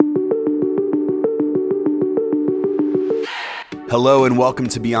Hello and welcome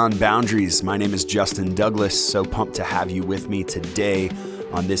to Beyond Boundaries. My name is Justin Douglas. So pumped to have you with me today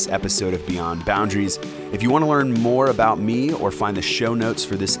on this episode of Beyond Boundaries. If you want to learn more about me or find the show notes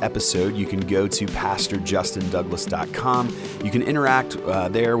for this episode, you can go to pastorjustindouglas.com. You can interact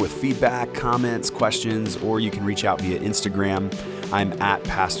there with feedback, comments, questions, or you can reach out via Instagram. I'm at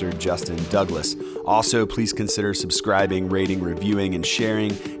Pastor Justin Douglas. Also, please consider subscribing, rating, reviewing, and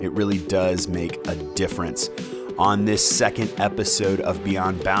sharing. It really does make a difference. On this second episode of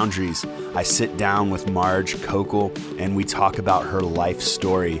Beyond Boundaries, I sit down with Marge Kokel and we talk about her life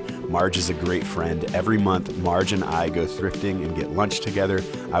story. Marge is a great friend. Every month, Marge and I go thrifting and get lunch together.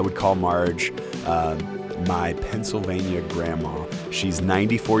 I would call Marge my Pennsylvania grandma. She's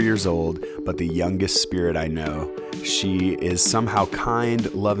 94 years old, but the youngest spirit I know. She is somehow kind,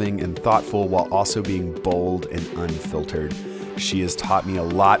 loving, and thoughtful while also being bold and unfiltered. She has taught me a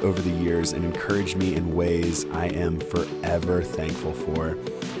lot over the years and encouraged me in ways I am forever thankful for.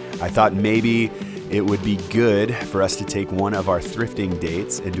 I thought maybe it would be good for us to take one of our thrifting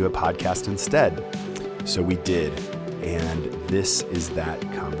dates and do a podcast instead. So we did, and this is that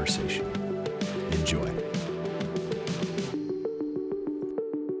conversation. Enjoy.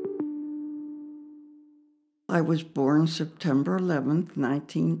 I was born September 11th,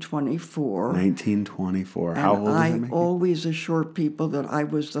 1924. 1924. How old is that? I always assure people that I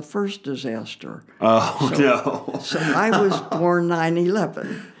was the first disaster. No. So I was born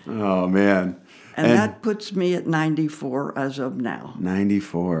 9/11. Oh, man. And that puts me at 94 as of now.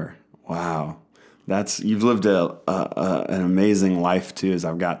 94. Wow. You've lived an amazing life, too, as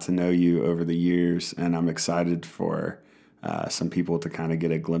I've got to know you over the years. And I'm excited for some people to kind of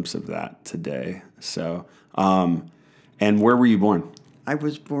get a glimpse of that today. So, and where were you born? I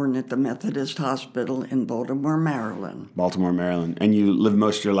was born at the Methodist Hospital in Baltimore, Maryland. Baltimore, Maryland. And you lived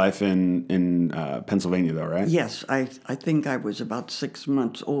most of your life in Pennsylvania, though, right? Yes. I think I was about 6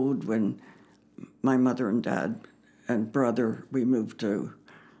 months old when my mother and dad and brother, we moved to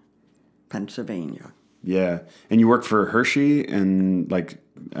Pennsylvania. Yeah. And you worked for Hershey and I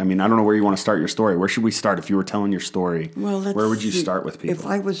don't know where you want to start your story. Where should we start if you were telling your story? Well, where would you start with people? If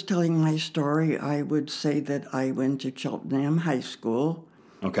I was telling my story, I would say that I went to Cheltenham High School.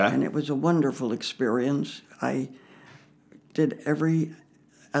 Okay. And it was a wonderful experience. I did every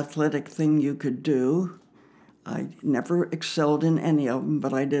athletic thing you could do. I never excelled in any of them,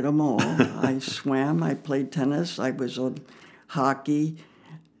 but I did them all. I swam, I played tennis, I was on hockey,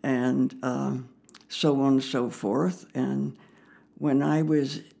 and so on and so forth. And when I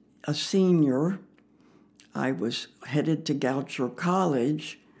was a senior, I was headed to Goucher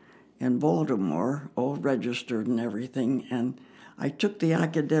College in Baltimore, all registered and everything. And I took the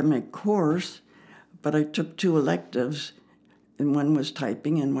academic course, but I took 2 electives, and one was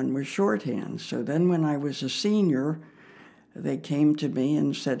typing and one was shorthand. So then when I was a senior, they came to me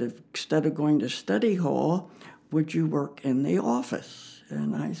and said, instead of going to study hall, would you work in the office?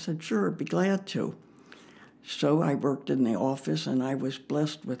 And I said, sure, I'd be glad to. So I worked in the office, and I was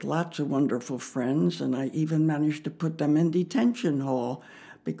blessed with lots of wonderful friends, and I even managed to put them in detention hall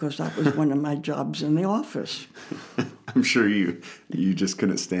because that was one of my jobs in the office. I'm sure you just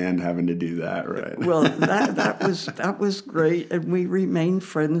couldn't stand having to do that, right? Well, that was great, and we remained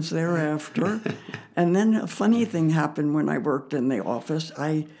friends thereafter. And then a funny thing happened when I worked in the office.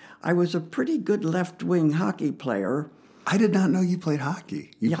 I was a pretty good left-wing hockey player. I did not know you played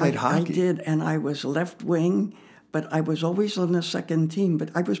hockey. You played hockey. I did, and I was left wing, but I was always on the second team. But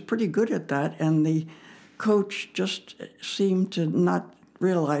I was pretty good at that, and the coach just seemed to not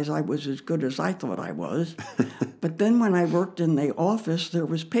realize I was as good as I thought I was. But then when I worked in the office, there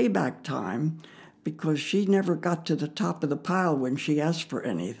was payback time because she never got to the top of the pile when she asked for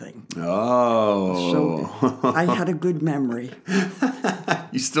anything. Oh. So I had a good memory.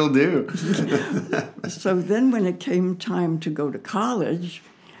 You still do. So then when it came time to go to college,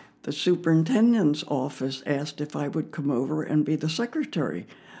 the superintendent's office asked if I would come over and be the secretary.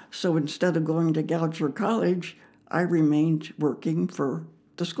 So instead of going to Goucher College, I remained working for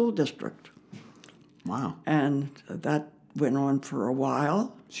the school district. Wow. And that went on for a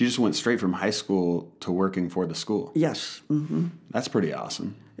while. So you just went straight from high school to working for the school? Yes. Mm-hmm. That's pretty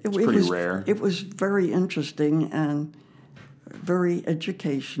awesome. It's pretty rare. It was very interesting and very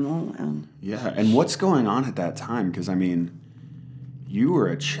educational. Yeah, and what's going on at that time? Because, you were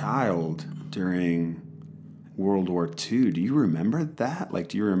a child during World War II. Do you remember that?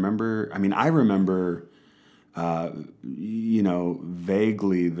 Do you remember? I remember,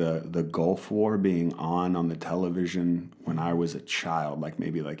 vaguely the Gulf War being on the television when I was a child,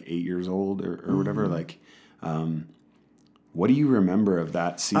 maybe 8 years old or whatever. What do you remember of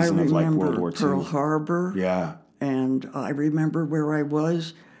that season of World War II? Pearl Harbor. Yeah. And I remember where I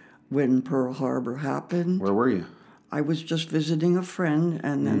was when Pearl Harbor happened. Where were you? I was just visiting a friend,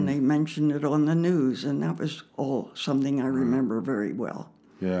 and then they mentioned it on the news, and that was all something I remember very well.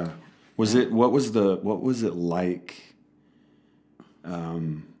 Yeah. What was it like?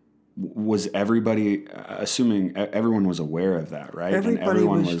 Was everybody, assuming everyone was aware of that, right? Everybody and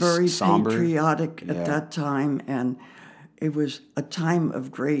everyone was very somber? patriotic at that time, and it was a time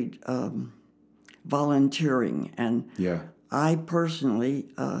of great volunteering. And Yeah. I personally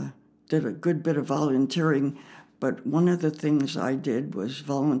did a good bit of volunteering, but one of the things I did was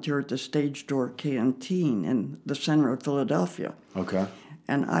volunteer at the Stage Door Canteen in the center of Philadelphia. Okay.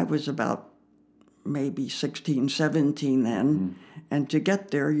 And I was about maybe 16, 17 then. And to get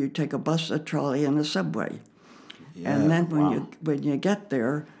there, you take a bus, a trolley, and a subway. Yeah. And then wow. when you get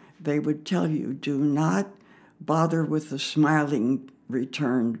there, they would tell you, do not bother with the smiling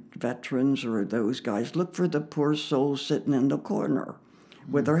returned veterans or those guys. Look for the poor souls sitting in the corner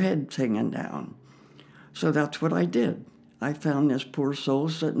with their heads hanging down. So that's what I did. I found this poor soul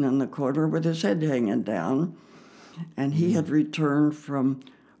sitting in the corner with his head hanging down, and he had returned from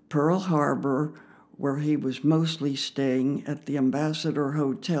Pearl Harbor, where he was mostly staying at the Ambassador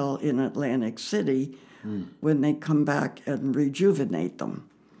Hotel in Atlantic City when they come back and rejuvenate them.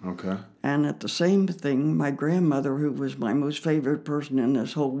 Okay. And at the same thing, my grandmother, who was my most favorite person in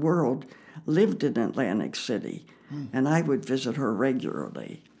this whole world, lived in Atlantic City, and I would visit her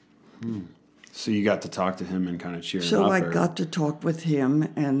regularly. So you got to talk to him and kind of cheer him up? So I got to talk with him,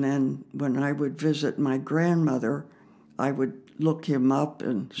 and then when I would visit my grandmother, I would look him up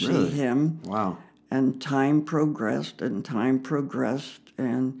and see him. Wow. And time progressed, and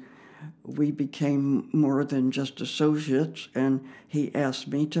we became more than just associates, and he asked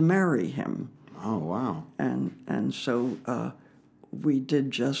me to marry him. Oh, wow. And so we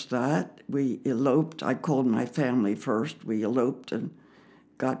did just that. We eloped. I called my family first. We eloped and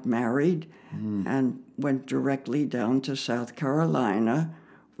got married and went directly down to South Carolina,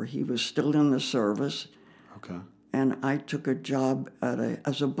 where he was still in the service. Okay. And I took a job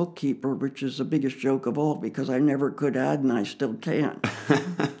as a bookkeeper, which is the biggest joke of all because I never could add and I still can't.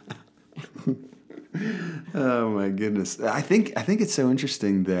 Oh my goodness. I think it's so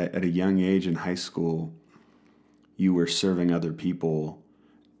interesting that at a young age in high school you were serving other people,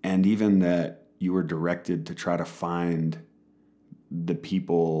 and even that you were directed to try to find the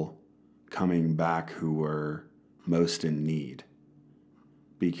people coming back who were most in need.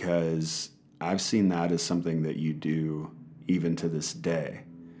 Because I've seen that as something that you do even to this day,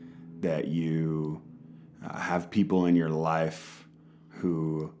 that you have people in your life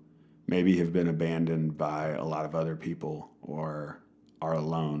who maybe have been abandoned by a lot of other people or are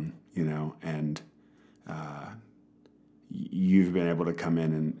alone, and you've been able to come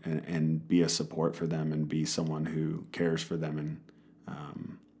in and be a support for them and be someone who cares for them and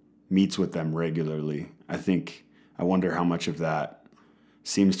meets with them regularly. I wonder how much of that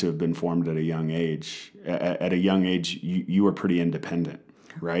seems to have been formed at a young age. At a young age, you were pretty independent,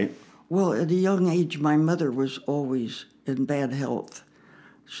 right? Well, at a young age, my mother was always in bad health.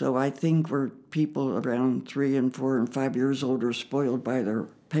 So I think where people around 3 and 4 and 5 years old are spoiled by their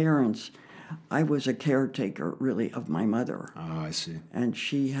parents, I was a caretaker, really, of my mother. Oh, I see. And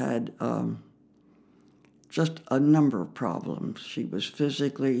she had just a number of problems. She was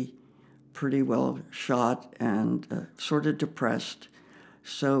physically pretty well shot and sort of depressed.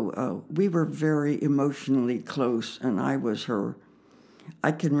 So we were very emotionally close, and I was her.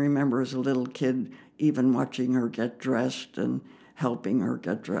 I can remember as a little kid even watching her get dressed and helping her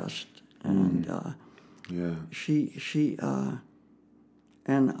get dressed. And she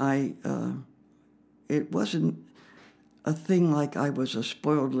and I, it wasn't a thing like I was a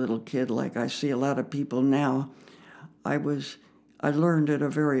spoiled little kid like I see a lot of people now. I learned at a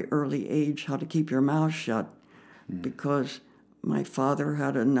very early age how to keep your mouth shut because my father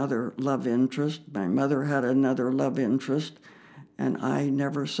had another love interest, my mother had another love interest, and I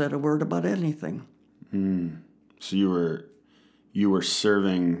never said a word about anything. So you were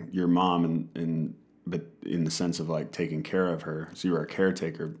serving your mom but in the sense of like taking care of her. So you were a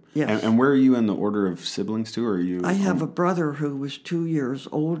caretaker. Yes. And where are you in the order of siblings too? Or are you? I have a brother who was 2 years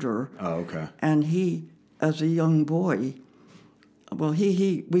older. Oh, okay. And he, as a young boy,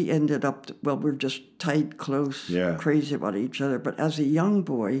 we ended up, we're just tight, close, crazy about each other. But as a young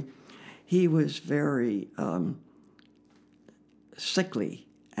boy, he was very sickly,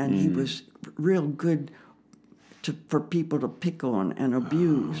 and he was real good for people to pick on and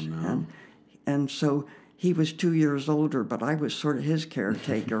abuse. Oh, no. And so he was 2 years older, but I was sort of his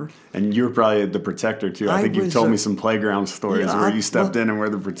caretaker. And you were probably the protector, too. I think you've told me some playground stories where you stepped in and were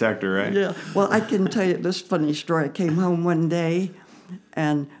the protector, right? Yeah. Well, I can tell you this funny story. I came home one day,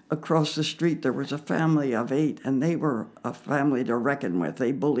 and across the street there was a family of 8, and they were a family to reckon with.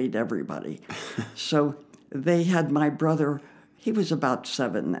 They bullied everybody. So they had my brother, he was about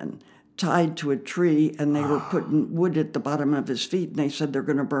 7 then, tied to a tree, and they were putting wood at the bottom of his feet, and they said they're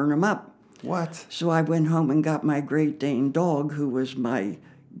going to burn him up. What? So I went home and got my Great Dane dog, who was my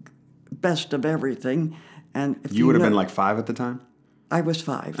best of everything. And if you would have been like 5 at the time? I was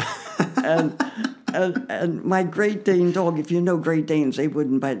 5. and my Great Dane dog, if you know Great Danes, they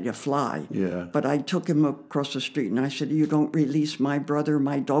wouldn't bite you a fly. Yeah. But I took him across the street and I said, "You don't release my brother,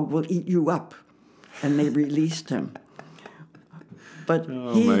 my dog will eat you up." And they released him. But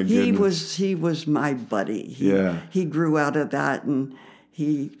he was my buddy. He grew out of that, and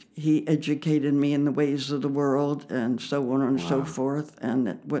he educated me in the ways of the world and so on and so forth.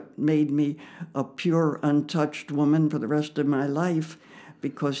 And what made me a pure, untouched woman for the rest of my life,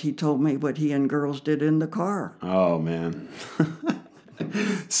 because he told me what he and girls did in the car. Oh, man.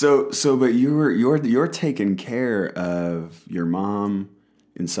 But you're taking care of your mom,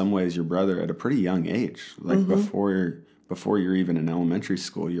 in some ways your brother, at a pretty young age. Like before you're even in elementary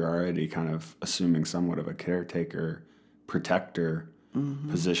school, you're already kind of assuming somewhat of a caretaker, protector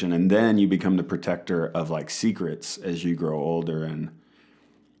position, and then you become the protector of like secrets as you grow older and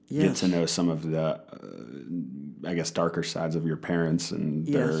get to know some of the, I guess, darker sides of your parents and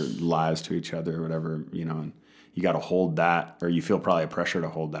their lies to each other or whatever, and you got to hold that, or you feel probably a pressure to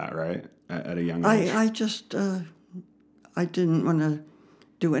hold that, right, at a young age. I just, I didn't want to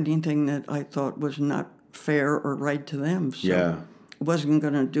do anything that I thought was not fair or right to them. So it wasn't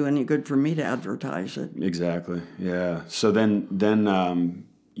going to do any good for me to advertise it. Exactly. Yeah. So then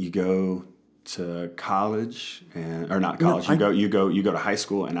you go to college, or not college. You go to high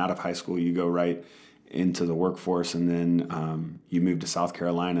school, and out of high school you go right into the workforce, and then you move to South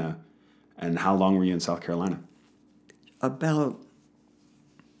Carolina. And how long were you in South Carolina? About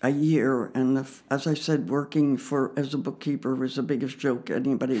a year, and as I said, working as a bookkeeper was the biggest joke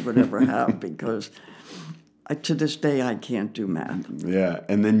anybody would ever have, because to this day I can't do math. Yeah,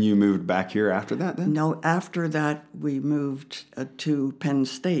 and then you moved back here after that then? No, after that we moved to Penn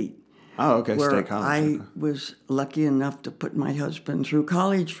State. Oh, okay, where State College. I was lucky enough to put my husband through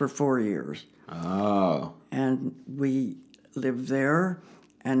college for 4 years. Oh. And we lived there,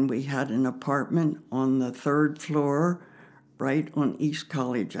 and we had an apartment on the 3rd floor right on East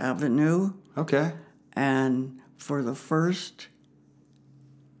College Avenue. Okay. And for the first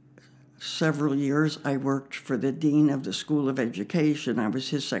several years, I worked for the dean of the School of Education. I was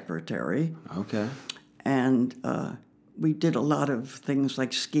his secretary. Okay. And we did a lot of things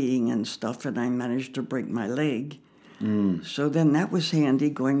like skiing and stuff, and I managed to break my leg. So then that was handy,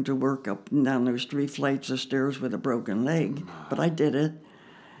 going to work up and down those 3 flights of stairs with a broken leg. But I did it.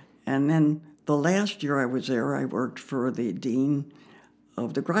 And then the last year I was there, I worked for the dean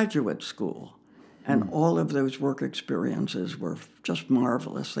of the graduate school. And all of those work experiences were just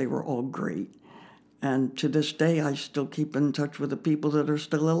marvelous. They were all great. And to this day, I still keep in touch with the people that are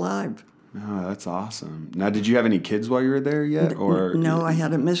still alive. Oh, that's awesome. Now, did you have any kids while you were there yet? Or no, I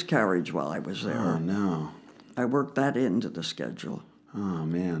had a miscarriage while I was there. Oh, no. I worked that into the schedule. Oh,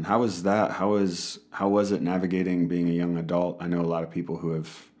 man. How was that? How was it navigating being a young adult? I know a lot of people who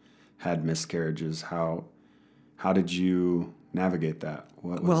have had miscarriages. How did you navigate that?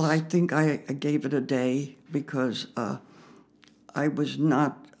 Well, I think I gave it a day, because I was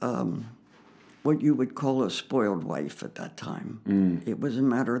not what you would call a spoiled wife at that time. It was a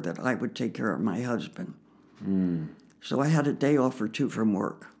matter that I would take care of my husband. So I had a day off or 2 from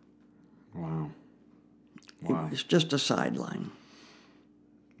work. Wow. It was just a sideline.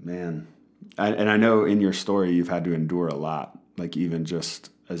 Man. And I know in your story you've had to endure a lot, like even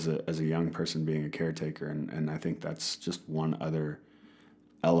just as a young person being a caretaker, and I think that's just one other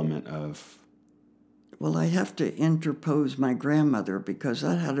element of... Well, I have to interpose my grandmother, because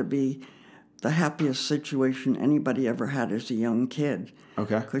that had to be the happiest situation anybody ever had as a young kid.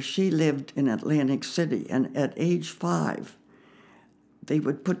 Okay. Because she lived in Atlantic City, and at age 5, they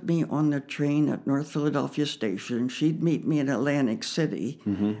would put me on the train at North Philadelphia Station. She'd meet me in Atlantic City,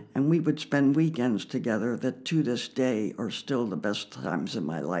 and we would spend weekends together that to this day are still the best times in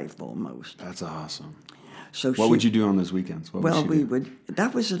my life almost. That's awesome. So what would you do on those weekends?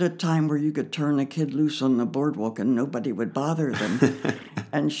 That was at a time where you could turn a kid loose on the boardwalk and nobody would bother them.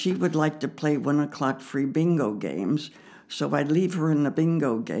 And she would like to play 1 o'clock free bingo games. So I'd leave her in the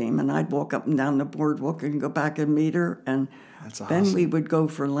bingo game, and I'd walk up and down the boardwalk and go back and meet her. And That's then awesome. we would go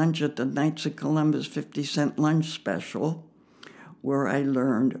for lunch at the Knights of Columbus 50-cent lunch special, where I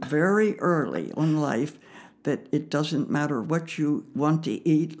learned very early in life that it doesn't matter what you want to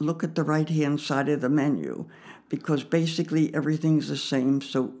eat, look at the right-hand side of the menu, because basically everything's the same,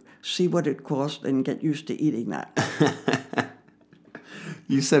 so see what it costs and get used to eating that.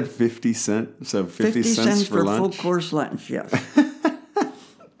 You said 50 cents, so 50 cents cents for lunch? full course lunch, yes.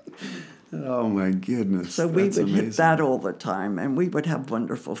 Oh my goodness. So we That's would amazing. hit that all the time, and we would have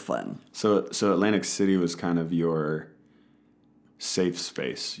wonderful fun. So Atlantic City was kind of your safe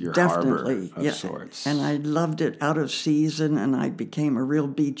space, your Definitely, harbor of sorts. And I loved it out of season, and I became a real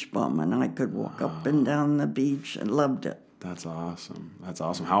beach bum, and I could walk up and down the beach and loved it. That's awesome. That's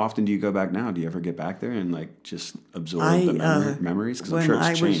awesome. How often do you go back now? Do you ever get back there and like just absorb the memories? Because I'm sure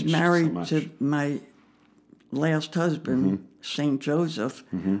it's changed. When I was married so much. to my last husband, St. Joseph,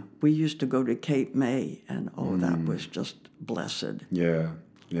 we used to go to Cape May, and that was just blessed. Yeah.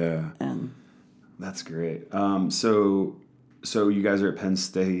 And That's great. So you guys are at Penn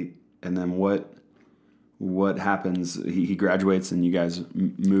State, and then what happens? He graduates, and you guys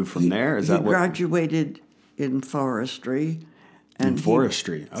move from there. Is that he what? graduated in forestry. In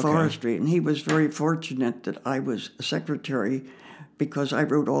forestry. Okay. Forestry, and he was very fortunate that I was a secretary because I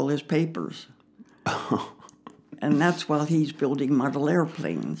wrote all his papers. And that's while he's building model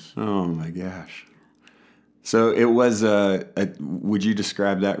airplanes. Oh my gosh. So it was would you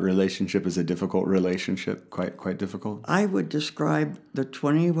describe that relationship as a difficult relationship? Quite difficult? I would describe the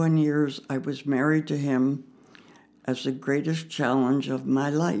 21 years I was married to him as the greatest challenge of my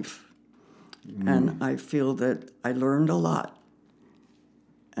life. And I feel that I learned a lot.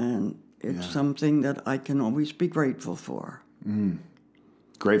 And it's something that I can always be grateful for.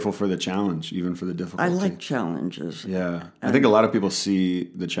 Grateful for the challenge, even for the difficulty. I like challenges. Yeah. I think a lot of people see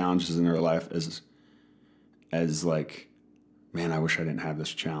the challenges in their life as like, man, I wish I didn't have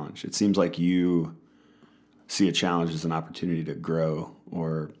this challenge. It seems like you see a challenge as an opportunity to grow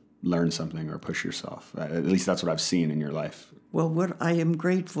or learn something or push yourself. At least that's what I've seen in your life. Well, what I am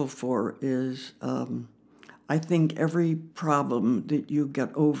grateful for is I think every problem that you get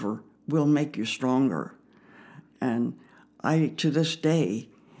over will make you stronger. And to this day,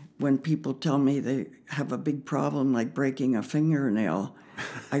 when people tell me they have a big problem like breaking a fingernail,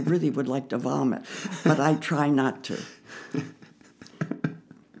 I really would like to vomit, but I try not to.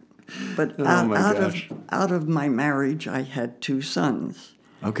 But out of my marriage, I had 2 sons.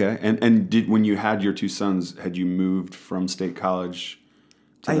 Okay. And when you had your 2 sons, had you moved from State College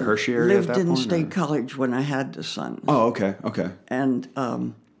to the Hershey area at that point? I lived in State College when I had the sons. Oh, okay. And,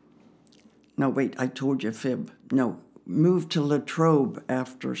 no, wait, I told you fib. No, moved to Latrobe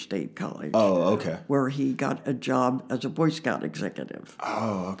after State College. Oh, okay. Where he got a job as a Boy Scout executive.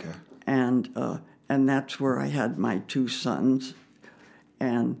 Oh, okay. And that's where I had my 2 sons.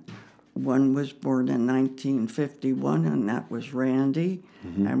 And one was born in 1951, and that was Randy.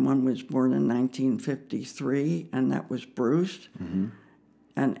 Mm-hmm. And one was born in 1953, and that was Bruce. Mm-hmm.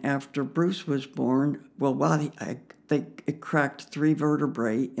 And after Bruce was born, it cracked 3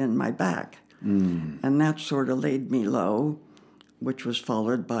 vertebrae in my back. And that sort of laid me low, which was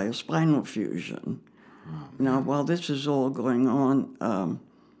followed by a spinal fusion. Now, while this is all going on,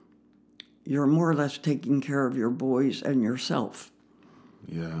 you're more or less taking care of your boys and yourself.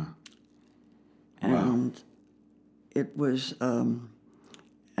 Yeah. And it was, and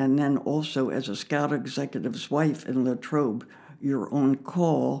then also as a Scout executive's wife in Latrobe, you're on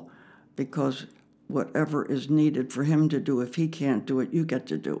call because whatever is needed for him to do, if he can't do it, you get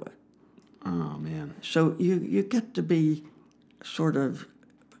to do it. Oh, man. So you get to be sort of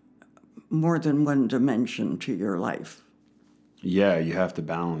more than one dimension to your life. Yeah, you have to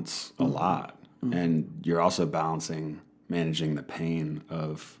balance a lot. Mm-hmm. And you're also managing the pain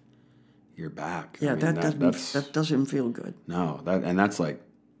of your back. Yeah, that doesn't feel good. No, that's like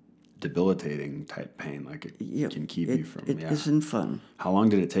debilitating type pain. Like it can keep you from... It isn't fun. How long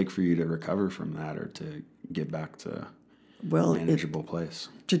did it take for you to recover from that or to get back to a manageable place?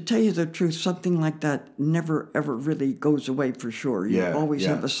 To tell you the truth, something like that never, ever really goes away for sure. You always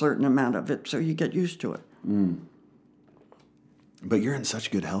have a certain amount of it, so you get used to it. But you're in such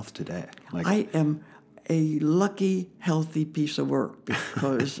good health today. Like, I am a lucky, healthy piece of work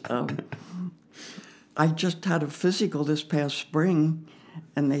because I just had a physical this past spring,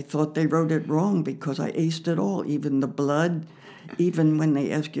 and they thought they wrote it wrong because I aced it all, even the blood. Even when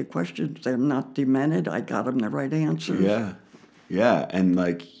they ask you questions, they're not demented. I got them the right answers. Yeah, and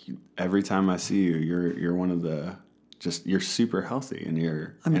like every time I see you, you're one of you're super healthy and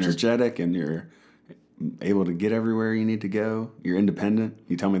you're energetic and you're able to get everywhere you need to go? You're independent?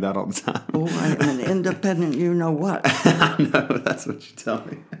 You tell me that all the time. Oh, I am an independent, you know what. I know, that's what you tell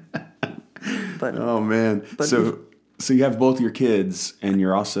me. But oh, man. So you have both your kids, and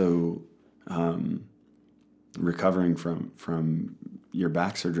you're also recovering from your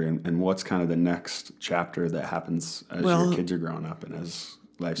back surgery. And what's kind of the next chapter that happens as your kids are growing up and as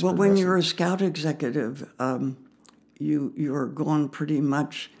life's progressing? When you're a Scout executive, you're going pretty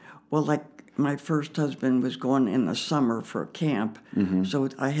much, like my first husband was going in the summer for camp, so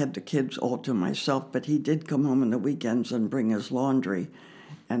I had the kids all to myself, but he did come home on the weekends and bring his laundry,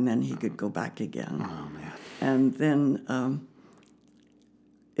 and then he could go back again. Oh, man. And then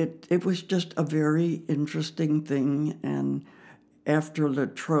it was just a very interesting thing, and after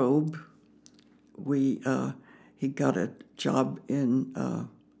Latrobe, he got a job in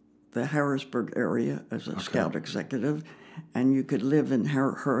the Harrisburg area as a Scout executive, and you could live in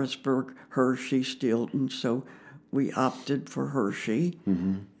Harrisburg, Hershey, Steelton, so we opted for Hershey.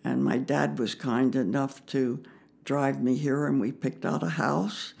 And my dad was kind enough to drive me here, and we picked out a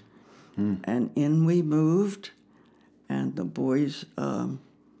house, and in we moved, and the boys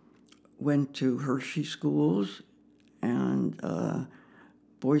went to Hershey schools, and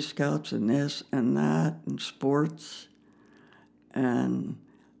Boy Scouts and this and that, and sports. And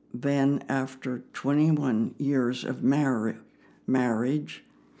then after 21 years of marriage,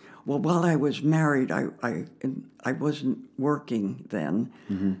 while I was married, I wasn't working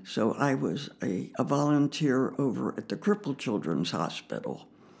then, so I was a volunteer over at the Crippled Children's Hospital.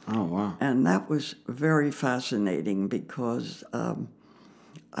 Oh, wow. And that was very fascinating because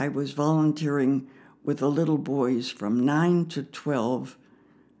I was volunteering with the little boys from 9 to 12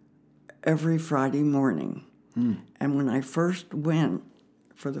 every Friday morning. And when I first went,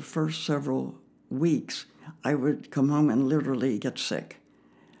 for the first several weeks, I would come home and literally get sick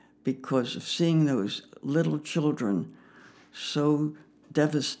because of seeing those little children so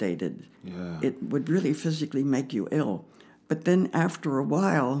devastated. Yeah. It would really physically make you ill. But then after a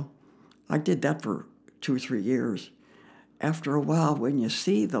while, I did that for 2 or 3 years. After a while, when you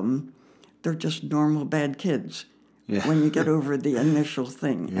see them, they're just normal bad kids. Yeah. When you get over the initial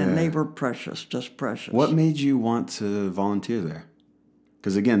thing. Yeah. And they were precious, just precious. What made you want to volunteer there?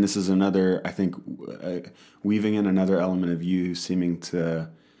 Because again, this is another, I think, weaving in another element of you seeming to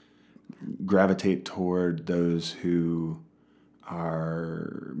gravitate toward those who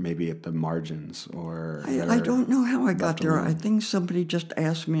are maybe at the margins or... I don't know how I got there. I think somebody just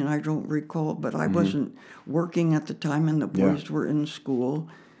asked me, and I don't recall, but I wasn't working at the time, and the boys were in school.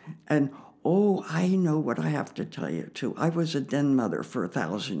 And, I know what I have to tell you, too. I was a den mother for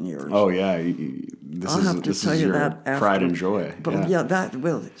 1,000 years. Oh, yeah. This is your that pride and joy. But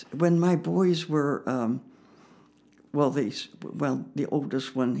when my boys were, the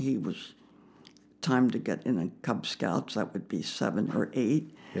oldest one, he was time to get in a Cub Scouts. That would be 7 or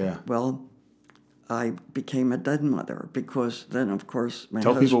 8. Yeah. Well, I became a den mother because then, of course, my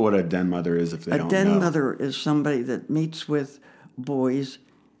Tell people what a den mother is if they don't know. A den mother is somebody that meets with boys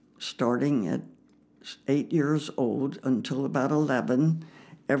starting at 8 years old until about 11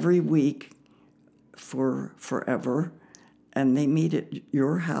 every week for forever, and they meet at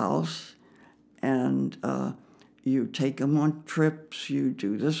your house, and you take them on trips, you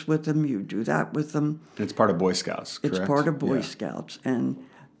do this with them, you do that with them. It's part of Boy Scouts, correct? It's part of Boy Scouts, and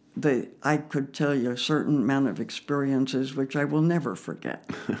I could tell you a certain amount of experiences which I will never forget.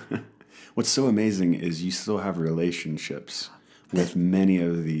 What's so amazing is you still have relationships with many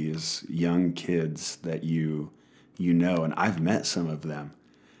of these young kids that you know, and I've met some of them.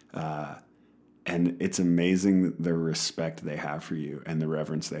 And it's amazing the respect they have for you and the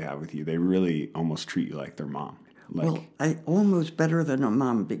reverence they have with you. They really almost treat you like their mom. I almost better than a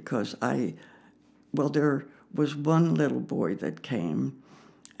mom because there was one little boy that came,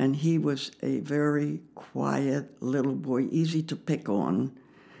 and he was a very quiet little boy, easy to pick on.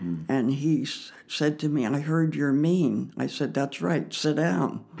 And he said to me, "I heard you're mean." I said, "That's right, sit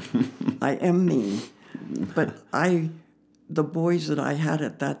down." I am mean. But the boys that I had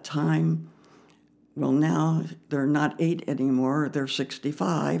at that time, well, now they're not 8 anymore, they're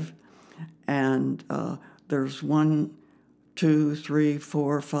 65. And there's 1, 2, 3,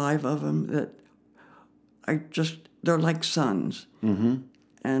 4, 5 of them that they're like sons.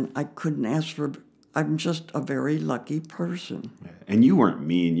 And I couldn't ask for... I'm just a very lucky person. And you weren't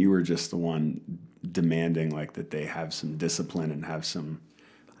mean. You were just the one demanding that they have some discipline and have some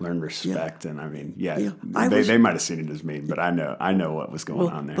learned respect. And I mean, they might have seen it as mean, but I know what was going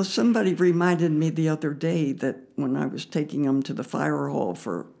on there. Well, somebody reminded me the other day that when I was taking them to the fire hall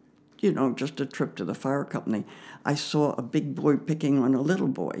for, just a trip to the fire company, I saw a big boy picking on a little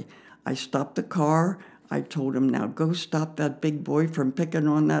boy. I stopped the car. I told him, now go stop that big boy from picking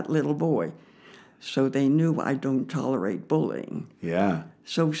on that little boy. So they knew I don't tolerate bullying. Yeah.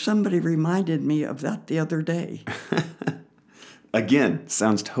 So somebody reminded me of that the other day. Again,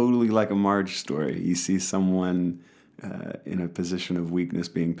 sounds totally like a Marge story. You see someone in a position of weakness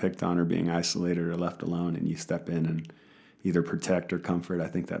being picked on or being isolated or left alone, and you step in and either protect or comfort. I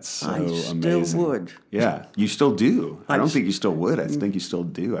think that's so amazing. I still would. Yeah, you still do. I don't think you still would. I think you still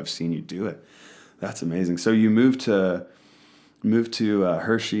do. I've seen you do it. That's amazing. So you moved to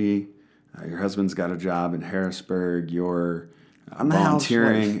Hershey. Your husband's got a job in Harrisburg. You're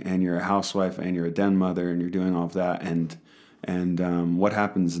volunteering, and you're a housewife, and you're a den mother, and you're doing all of that. And what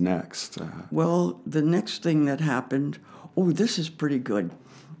happens next? Well, the next thing that happened, this is pretty good.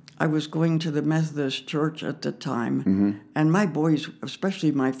 I was going to the Methodist church at the time, and my boys,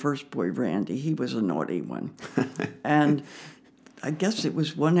 especially my first boy, Randy, he was a naughty one. And I guess it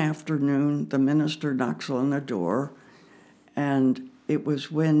was one afternoon, the minister knocks on the door, and it was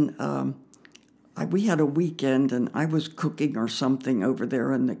when we had a weekend, and I was cooking or something over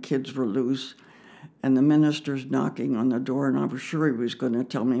there, and the kids were loose, and the minister's knocking on the door, and I was sure he was going to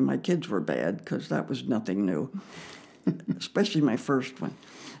tell me my kids were bad, because that was nothing new, especially my first one.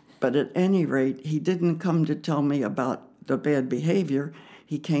 But at any rate, he didn't come to tell me about the bad behavior.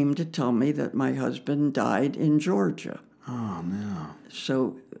 He came to tell me that my husband died in Georgia. Oh, no.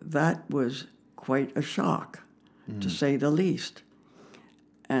 So that was quite a shock, to say the least.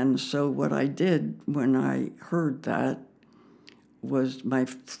 And so what I did when I heard that was my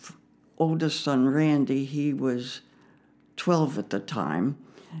oldest son, Randy, he was 12 at the time,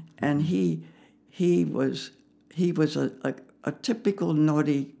 and he was a typical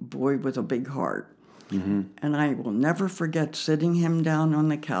naughty boy with a big heart. Mm-hmm. And I will never forget sitting him down on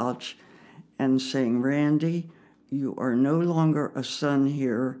the couch and saying, Randy, you are no longer a son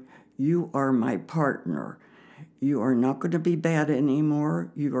here. You are my partner. You are not going to be bad anymore.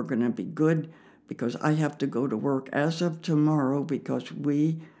 You are going to be good, because I have to go to work as of tomorrow because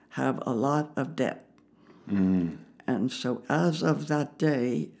we have a lot of debt. Mm. And so as of that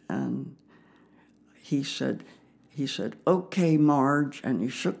day, and he said, okay, Marge, and he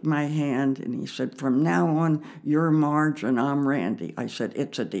shook my hand, and he said, from now on, you're Marge and I'm Randy. I said,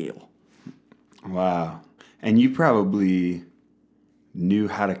 it's a deal. Wow. And you probably knew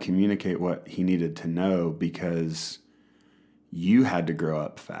how to communicate what he needed to know because you had to grow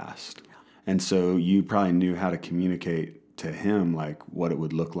up fast. And so you probably knew how to communicate to him, like, what it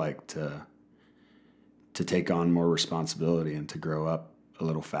would look like to take on more responsibility and to grow up a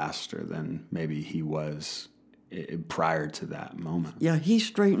little faster than maybe he was prior to that moment. Yeah, he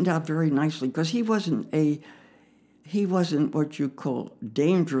straightened out very nicely, because he wasn't what you call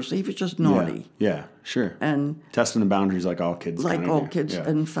dangerous. He was just naughty. Yeah, sure. And testing the boundaries like all kids. Like all kids. Yeah.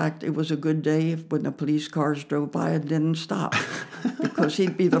 In fact, it was a good day when the police cars drove by and didn't stop, because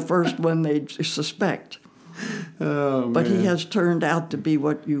he'd be the first one they'd suspect. Oh, but man. He has turned out to be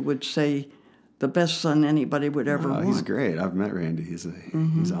what you would say the best son anybody would ever want. He's great. I've met Randy. He's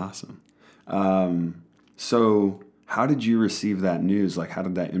awesome. So how did you receive that news? Like, how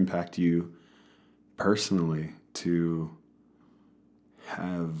did that impact you personally to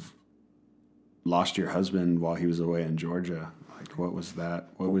have lost your husband while he was away in Georgia? Like, what was that?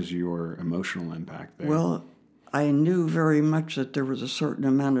 What was your emotional impact there? Well, I knew very much that there was a certain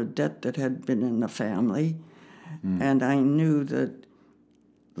amount of debt that had been in the family, and I knew that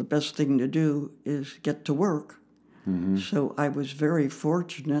the best thing to do is get to work. Mm-hmm. So I was very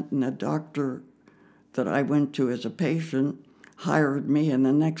fortunate, and the doctor that I went to as a patient hired me, and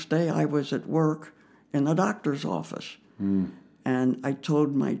the next day I was at work in the doctor's office. And I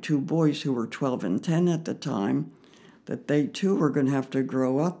told my two boys, who were 12 and 10 at the time, that they too were going to have to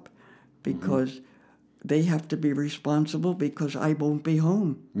grow up, because they have to be responsible, because I won't be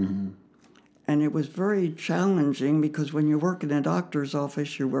home. Mm-hmm. And it was very challenging, because when you work in a doctor's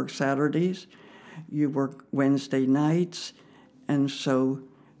office, you work Saturdays, you work Wednesday nights, and so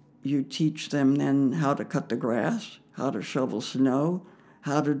you teach them then how to cut the grass, how to shovel snow,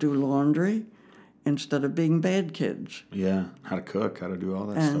 how to do laundry, instead of being bad kids. Yeah, how to cook, how to do all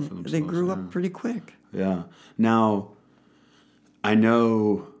that stuff for themselves. And they grew up pretty quick. Yeah. Now, I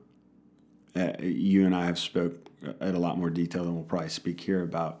know you and I have spoke at a lot more detail than we'll probably speak here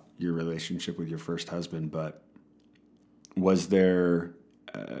about your relationship with your first husband, but was there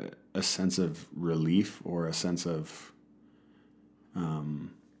a sense of relief or a sense of,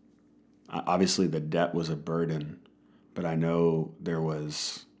 obviously the debt was a burden, but I know there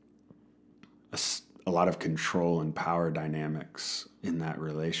was a lot of control and power dynamics in that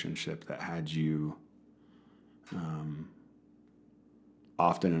relationship that had you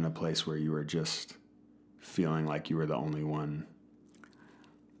often in a place where you were just feeling like you were the only one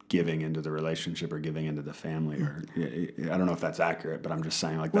giving into the relationship or giving into the family. Or I don't know if that's accurate, but I'm just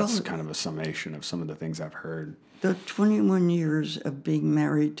saying, like, that's kind of a summation of some of the things I've heard. The 21 years of being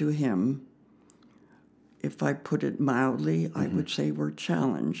married to him, if I put it mildly, I would say were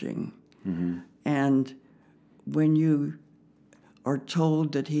challenging. And when you are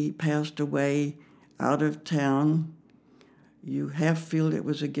told that he passed away out of town, you half feel it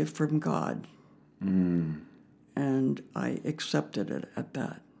was a gift from God. And I accepted it at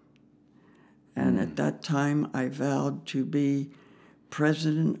that. And at that time, I vowed to be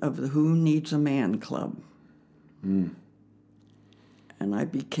president of the Who Needs a Man Club. And I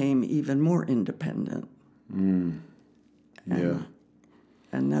became even more independent. Yeah.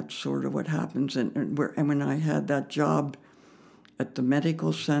 And that's sort of what happens. And when I had that job at the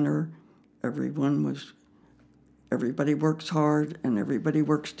medical center, everybody works hard and everybody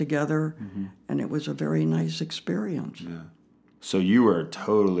works together. And it was a very nice experience. Yeah. So you were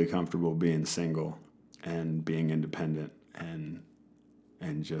totally comfortable being single and being independent and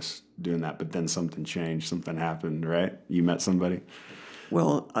just doing that. But then something changed. Something happened, right? You met somebody?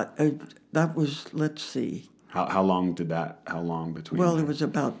 Well, that was, let's see. How long between? Well, it was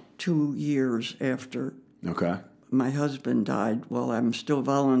about 2 years after my husband died. While I'm still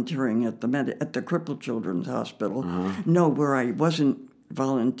volunteering at the Crippled Children's Hospital. No, where I wasn't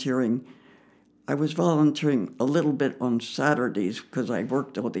volunteering. I was volunteering a little bit on Saturdays because I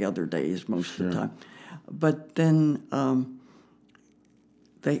worked all the other days most of the time. But then oh,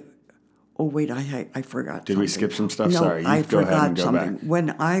 wait, I forgot Did something. we skip some stuff? No, Sorry, I go ahead forgot and go something. back.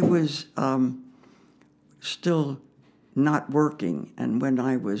 When I was still not working and when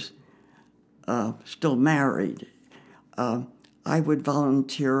I was still married, I would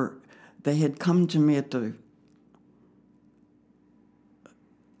volunteer. They had come to me at the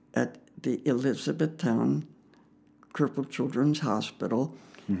Elizabethtown Crippled Children's Hospital,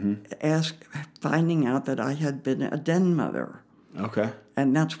 finding out that I had been a den mother. Okay.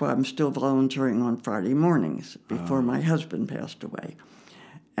 And that's why I'm still volunteering on Friday mornings before my husband passed away.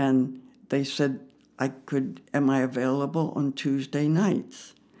 And they said, am I available on Tuesday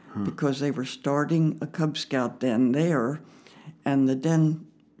nights? Because they were starting a Cub Scout den there, and the den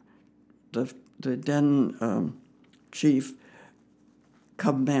chief,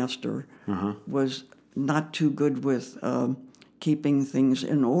 Cub Master, was not too good with keeping things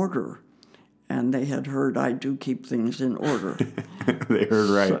in order. And they had heard I do keep things in order. They heard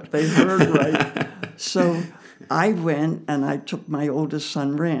right. So they heard right. So I went and I took my oldest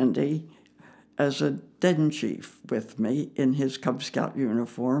son, Randy, as a den chief with me in his Cub Scout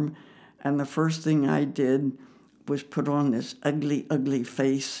uniform. And the first thing I did was put on this ugly, ugly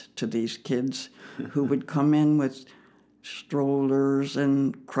face to these kids who would come in with strollers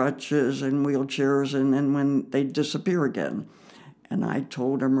and crutches and wheelchairs, and then when they'd disappear again. And I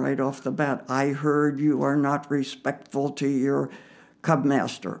told them right off the bat, I heard you are not respectful to your Cub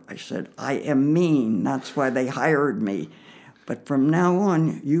Master. I said, I am mean. That's why they hired me. But from now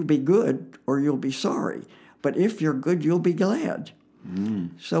on, you be good or you'll be sorry. But if you're good, you'll be glad.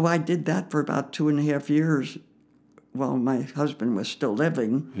 So I did that for about 2.5 years while my husband was still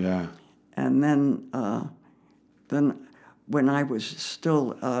living. Yeah. And then when I was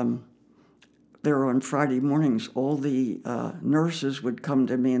still there on Friday mornings, all the nurses would come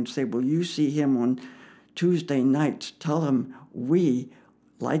to me and say, well, you see him on Tuesday nights. Tell him we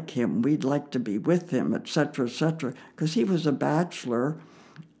like him. We'd like to be with him, et cetera, because he was a bachelor,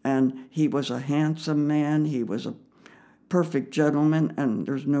 and he was a handsome man. He was a perfect gentleman, and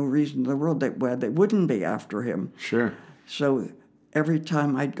there's no reason in the world that they wouldn't be after him. Sure. So every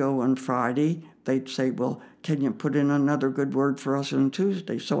time I'd go on Friday, they'd say, well, can you put in another good word for us on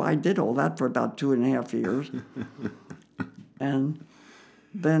Tuesday? So I did all that for about 2.5 years. And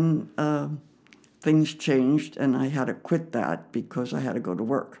then things changed, and I had to quit that because I had to go to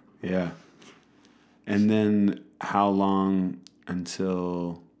work. Yeah. And then how long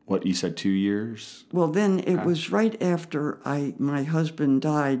until, what, you said 2 years? Well, then it was right after my husband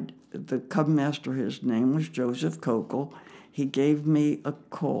died. The Cub Master, his name was Joseph Kokel. He gave me a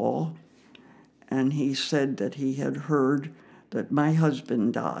call, and he said that he had heard that my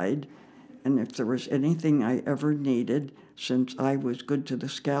husband died, and if there was anything I ever needed, since I was good to the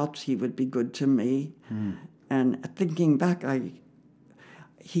Scouts, he would be good to me. And thinking back,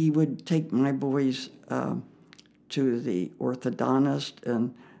 he would take my boys to the orthodontist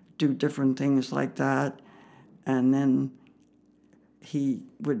and do different things like that. And then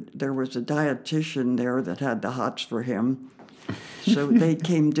there was a dietitian there that had the hots for him. So they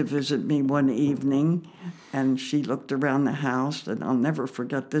came to visit me one evening, and she looked around the house, and I'll never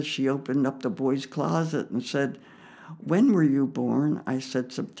forget this. She opened up the boys' closet and said, "When were you born?" I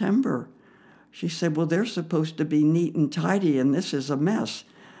said, "September." She said, "Well, they're supposed to be neat and tidy, and this is a mess."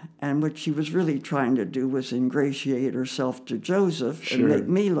 And what she was really trying to do was ingratiate herself to Joseph Sure. and make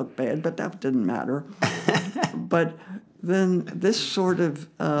me look bad, but that didn't matter. But then this sort of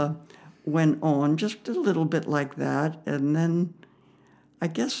went on just a little bit like that. And then I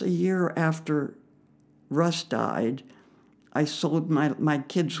guess a year after Russ died, I sold my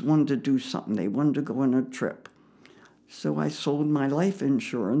kids wanted to do something. They wanted to go on a trip. So I sold my life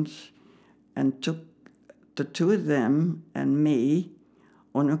insurance and took the two of them and me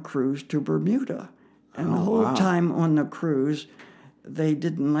on a cruise to Bermuda. And the whole time on the cruise, they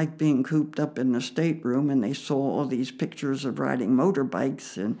didn't like being cooped up in the stateroom, and they saw all these pictures of riding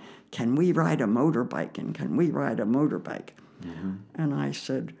motorbikes, and can we ride a motorbike, and can we ride a motorbike? Mm-hmm. And I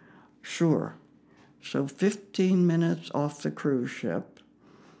said, sure. So 15 minutes off the cruise ship,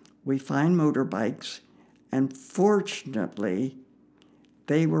 we find motorbikes, and fortunately,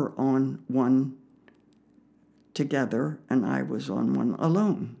 they were on one together, and I was on one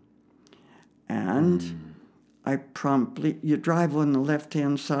alone. And you drive on the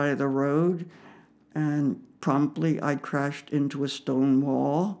left-hand side of the road, and promptly I crashed into a stone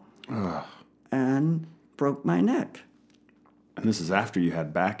wall and broke my neck. And this is after you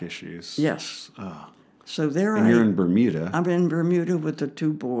had back issues. Yes. So you're in Bermuda. I'm in Bermuda with the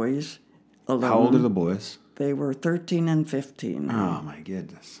two boys alone. How old are the boys? They were 13 and 15. Oh, my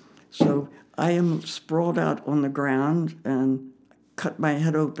goodness. So I am sprawled out on the ground and cut my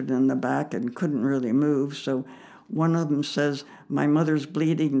head open in the back and couldn't really move. So one of them says, "My mother's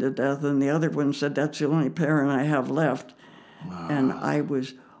bleeding to death," and the other one said, "That's the only parent I have left." Wow. And I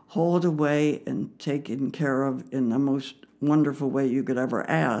was hauled away and taken care of in the most wonderful way you could ever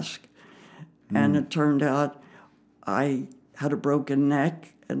ask. And it turned out I had a broken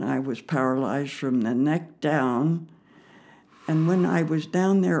neck, and I was paralyzed from the neck down. And when I was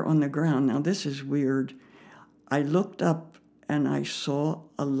down there on the ground, now this is weird, I looked up and I saw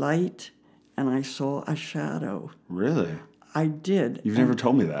a light and I saw a shadow. Really? I did. You've never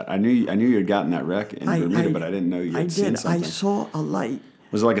told me that. I knew you had gotten that wreck in Bermuda, but I didn't know you had seen something. I saw a light.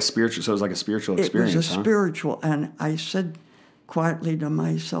 Was it like a spiritual? So it was like a spiritual experience. It was a spiritual, and I said quietly to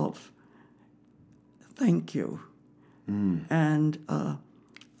myself, "Thank you." And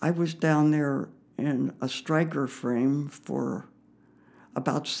I was down there in a striker frame for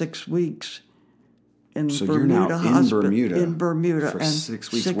about 6 weeks in so Bermuda Hospital. In Bermuda for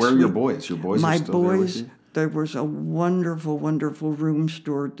 6 weeks. Where are your boys? Your boys are still there with you? There was a wonderful, wonderful room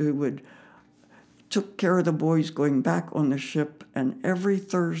steward who took care of the boys going back on the ship, and every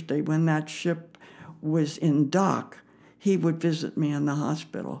Thursday when that ship was in dock, he would visit me in the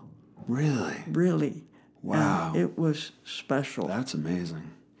hospital. Really? Really. Wow. And it was special. That's amazing.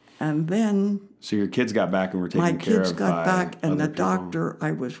 And then so your kids got back and were taken care of. My kids got back, and the people. doctor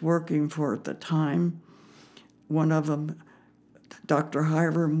I was working for at the time, one of them, Dr.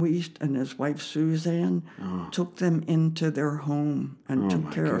 Hiram Wiest and his wife Suzanne, took them into their home and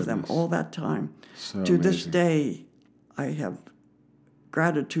took care of them all that time. So to amazing. this day, I have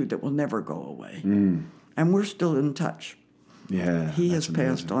gratitude that will never go away. And we're still in touch. Yeah. He has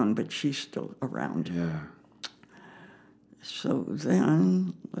passed on, but she's still around. Yeah. So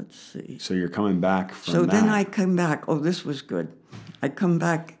then, let's see. So you're coming back from So that. then I come back. Oh, this was good. I come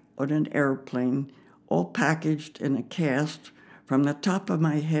back on an airplane, all packaged in a cast from the top of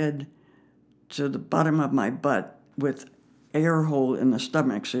my head to the bottom of my butt with air hole in the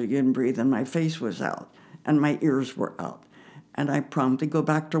stomach so you didn't breathe, and my face was out, and my ears were out. And I promptly go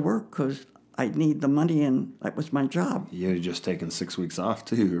back to work because I need the money, and that was my job. You had just taken 6 weeks off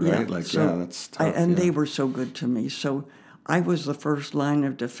too, right? Yeah, that's tough. They were so good to me. So I was the first line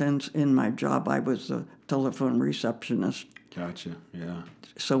of defense in my job. I was the telephone receptionist. Gotcha, yeah.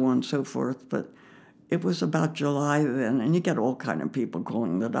 So on and so forth. But it was about July then, and you get all kind of people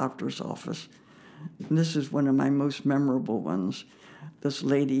calling the doctor's office. And this is one of my most memorable ones. This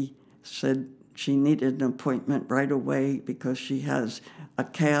lady said she needed an appointment right away because she has a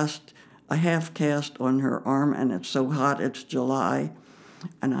half cast on her arm, and it's so hot, it's July.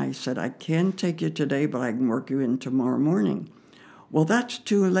 And I said, "I can't take you today, but I can work you in tomorrow morning." "Well, that's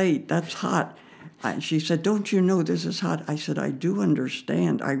too late. That's hot." And she said, "Don't you know this is hot?" I said, "I do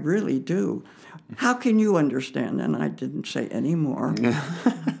understand. I really do." "How can you understand?" And I didn't say any more.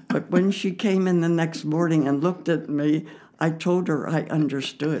 But when she came in the next morning and looked at me, I told her I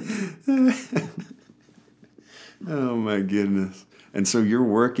understood. Oh, my goodness. And so you're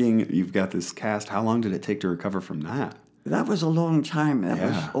working, you've got this cast. How long did it take to recover from that? That was a long time. That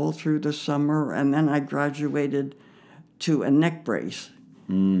was all through the summer. And then I graduated to a neck brace.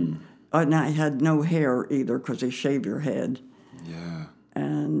 And I had no hair either because they shave your head. Yeah.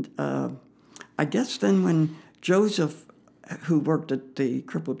 And I guess then when Joseph, who worked at the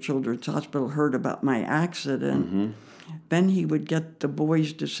Crippled Children's Hospital, heard about my accident, then he would get the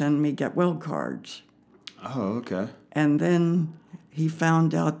boys to send me get well cards. Oh, okay. And then he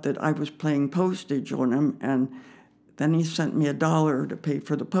found out that I was paying postage on him, and then he sent me $1 to pay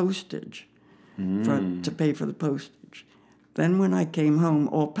for the postage, to pay for the postage. Then when I came home,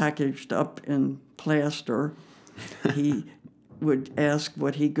 all packaged up in plaster, he would ask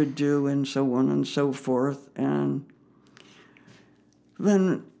what he could do and so on and so forth. And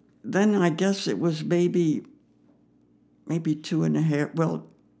then I guess it was maybe 2.5. Well,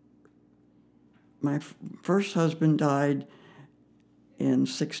 my first husband died in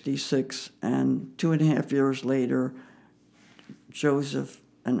 1966, and 2.5 years later, Joseph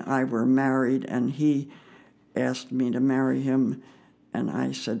and I were married, and he asked me to marry him, and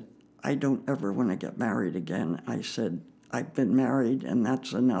I said, I don't ever want to get married again. I said, I've been married, and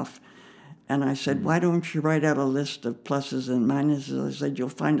that's enough. And I said, why don't you write out a list of pluses and minuses? I said, you'll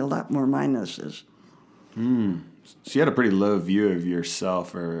find a lot more minuses. So you had a pretty low view of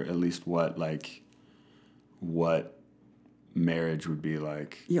yourself, or at least what marriage would be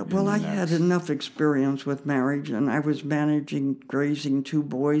like. Yeah, well, I had enough experience with marriage, and I was raising 2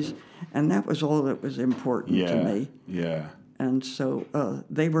 boys, and that was all that was important to me. Yeah. And so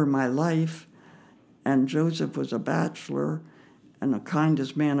they were my life, and Joseph was a bachelor and the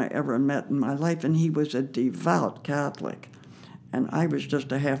kindest man I ever met in my life, and he was a devout Catholic, and I was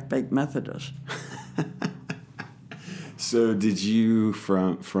just a half-baked Methodist. So did you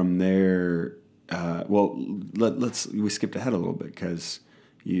from there? We skipped ahead a little bit because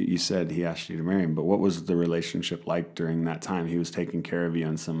you said he asked you to marry him, but what was the relationship like during that time? He was taking care of you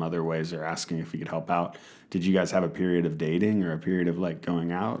in some other ways, or asking if he could help out. Did you guys have a period of dating or a period of like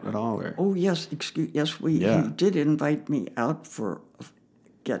going out at all? Or? Oh yes, he did invite me out for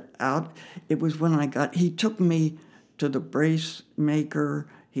get out. It was when he took me to the brace maker.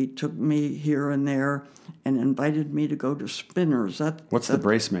 He took me here and there and invited me to go to Spinners. What's the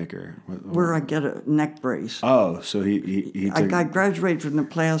brace maker? Where I get a neck brace. Oh, so he took... I graduated from the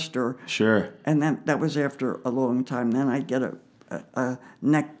plaster. Sure. And then that was after a long time. Then I get a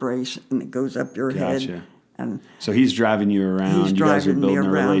neck brace, and it goes up your head. And so he's driving you around. You guys are building a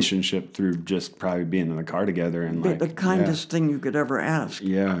around. Relationship through just probably being in the car together. And the kindest thing you could ever ask.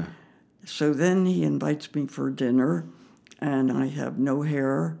 Yeah. So then he invites me for dinner, and I have no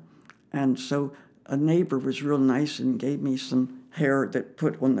hair. And so a neighbor was real nice and gave me some hair that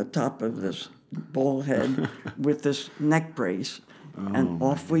put on the top of this bald head with this neck brace. And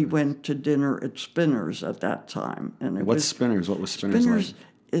off we went to dinner at Spinners at that time. And What's Spinners? What was Spinners like? Spinners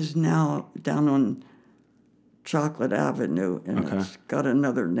is now down on Chocolate Avenue, and it's got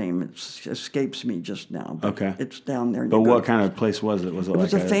another name. It escapes me just now. But it's down there. But what kind of place was it? Was it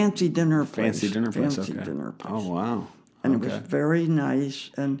was a fancy dinner place. Fancy dinner place. Dinner place. Oh wow! And it was very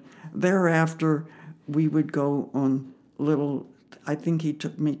nice. And thereafter, we would go on little. I think he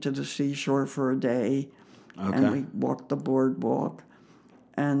took me to the seashore for a day, and we walked the boardwalk,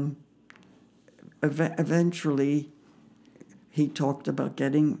 and eventually, he talked about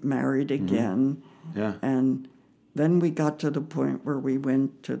getting married again. Yeah. And then we got to the point where we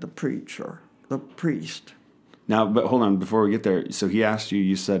went to the priest. Now, but hold on, before we get there. So he asked you,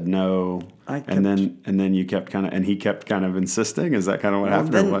 you said no, and then you kept and he kept kind of insisting. Is that kind of what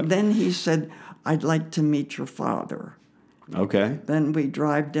happened? Or what? Then he said, I'd like to meet your father. Okay. Then we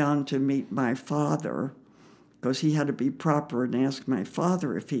drive down to meet my father, because he had to be proper and ask my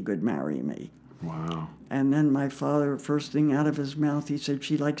father if he could marry me. Wow. And then my father, first thing out of his mouth, he said,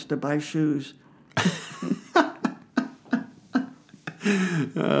 she likes to buy shoes.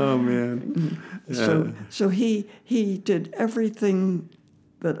 Oh man! Yeah. So he did everything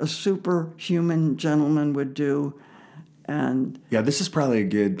that a superhuman gentleman would do, and this is probably a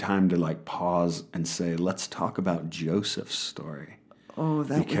good time to like pause and say, let's talk about Joseph's story. Oh,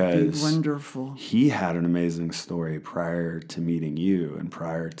 that would be wonderful. He had an amazing story prior to meeting you and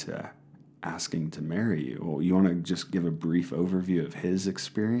prior to asking to marry you. Well, you want to just give a brief overview of his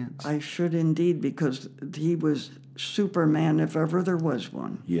experience? I should indeed, because he was Superman if ever there was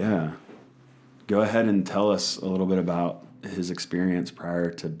one. Yeah. Go ahead and tell us a little bit about his experience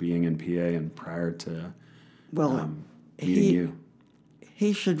prior to being in PA and prior to meeting you.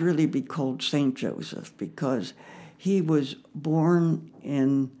 He should really be called St. Joseph, because he was born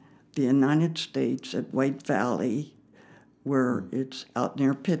in the United States at White Valley, where it's out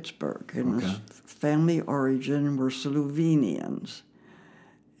near Pittsburgh. And his family origin were Slovenians.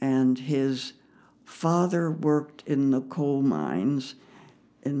 And his father worked in the coal mines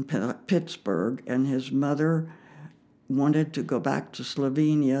in Pittsburgh, and his mother wanted to go back to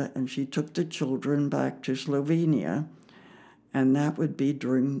Slovenia, and she took the children back to Slovenia, and that would be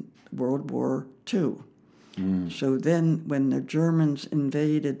during World War II. So then when the Germans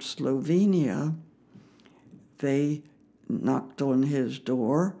invaded Slovenia, they knocked on his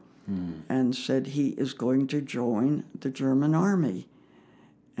door and said he is going to join the German army.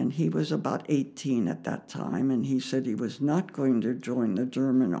 And he was about 18 at that time, and he said he was not going to join the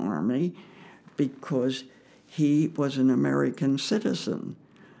German army because he was an American citizen.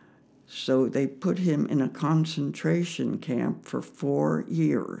 So they put him in a concentration camp for 4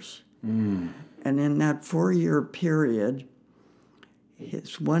 years. And in that 4-year period,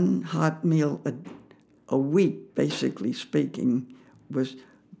 his one hot meal a week, basically speaking, was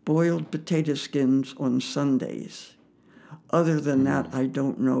boiled potato skins on Sundays. Other than that, I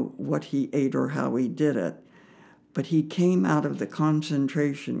don't know what he ate or how he did it. But he came out of the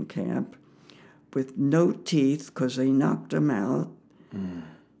concentration camp with no teeth because they knocked him out.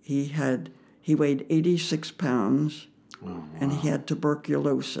 He weighed 86 pounds, and he had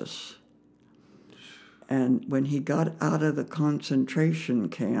tuberculosis. And when he got out of the concentration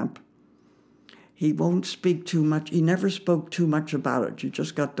camp, he won't speak too much. He never spoke too much about it. You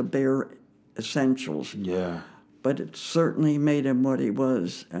just got the bare essentials. Yeah. But it certainly made him what he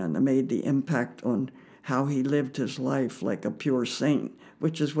was, and it made the impact on how he lived his life like a pure saint,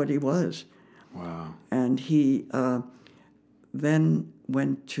 which is what he was. Wow. And he then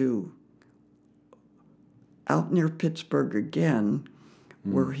went to out near Pittsburgh again,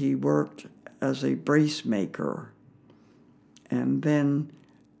 where he worked as a brace maker. And then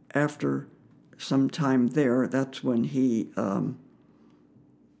after some time there, that's when he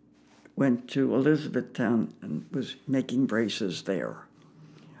went to Elizabethtown and was making braces there.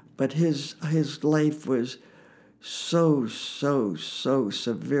 But his life was so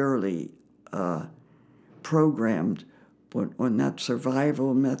severely programmed on that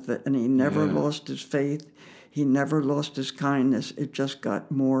survival method, and he never lost his faith. He never lost his kindness. It just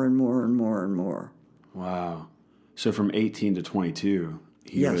got more and more and more and more. Wow. So from 18 to 22,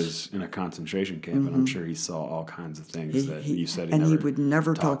 he was in a concentration camp, and I'm sure he saw all kinds of things that you said he and never he would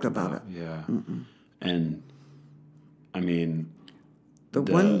never talk about it. Yeah. And, I mean...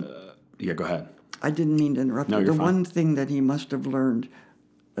 Yeah, go ahead. I didn't mean to interrupt. No, you. you're The fine. one thing that he must have learned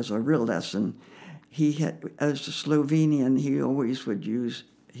as a real lesson, he had, as a Slovenian, he always would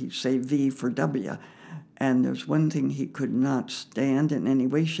he'd say V for W. And there's one thing he could not stand in any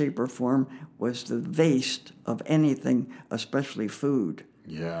way, shape, or form was the waste of anything, especially food.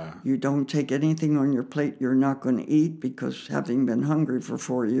 Yeah. You don't take anything on your plate you're not going to eat, because having been hungry for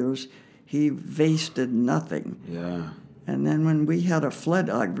 4 years, he wasted nothing. Yeah. And then when we had a flood,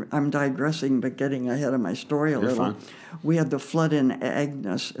 I'm digressing but getting ahead of my story a You're little. fine. We had the flood in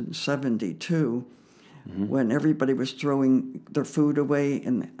Agnes in 72, when everybody was throwing their food away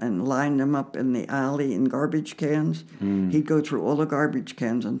and lined them up in the alley in garbage cans. He'd go through all the garbage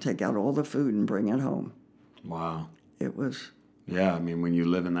cans and take out all the food and bring it home. Wow. It was... Yeah, I mean, when you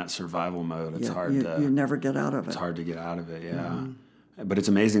live in that survival mode, it's hard you never get out of it. It's hard to get out of it, yeah. But it's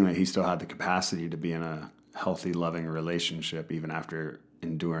amazing that he still had the capacity to be in a healthy, loving relationship even after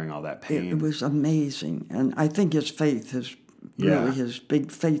enduring all that pain. It was amazing. And I think his faith, his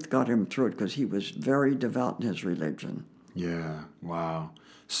big faith got him through it, because he was very devout in his religion. Yeah, wow.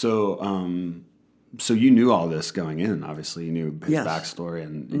 So so you knew all this going in, obviously. You knew his backstory,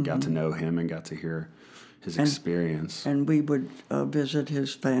 and you got to know him and got to hear his experience. And we would visit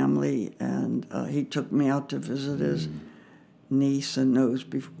his family, and he took me out to visit his niece and those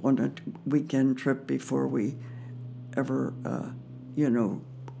on a weekend trip before we ever,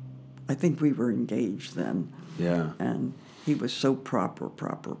 I think we were engaged then. Yeah. And he was so proper.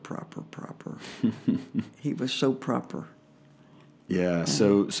 He was so proper. Yeah.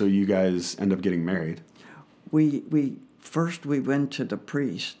 So you guys end up getting married. First we went to the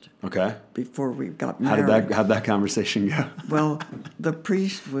priest. Okay. Before we got married. How'd that conversation go? Well, the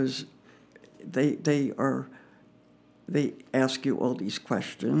priest was, they ask you all these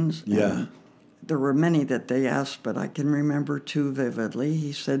questions. Yeah. There were many that they asked, but I can remember two vividly.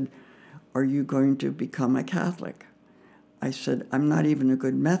 He said, "Are you going to become a Catholic?" I said, "I'm not even a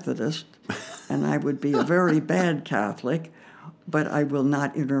good Methodist, and I would be a very bad Catholic, but I will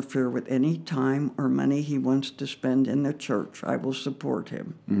not interfere with any time or money he wants to spend in the church. I will support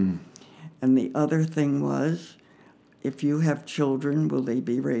him." And the other thing was, if you have children, will they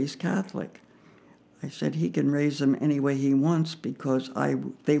be raised Catholic? I said, he can raise them any way he wants because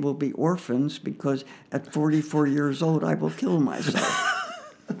they will be orphans because at 44 years old I will kill myself.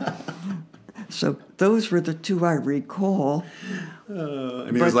 So those were the two I recall.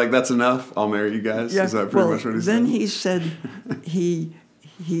 And he was like, that's enough. I'll marry you guys. Yeah, Is that pretty much what he said? Then he said he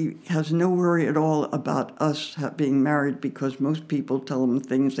has no worry at all about us being married because most people tell him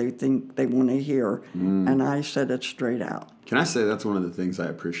things they think they want to hear. And I said it straight out. Can I say that's one of the things I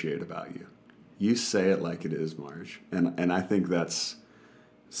appreciate about you? You say it like it is, Marge. And I think that's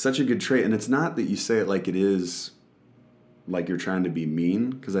such a good trait. And it's not that you say it like it is, like you're trying to be mean,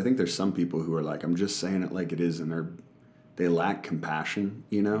 because I think there's some people who are like, I'm just saying it like it is, and they lack compassion,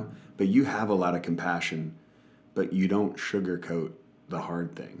 you know? But you have a lot of compassion, but you don't sugarcoat the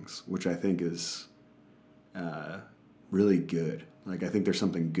hard things, which I think is really good. Like, I think there's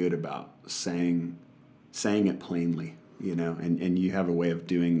something good about saying it plainly, you know? And you have a way of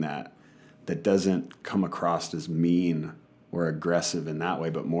doing that doesn't come across as mean or aggressive in that way,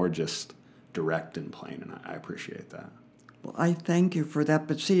 but more just direct and plain, and I appreciate that. Well, I thank you for that.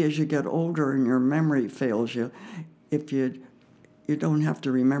 But see, as you get older and your memory fails you, if you don't have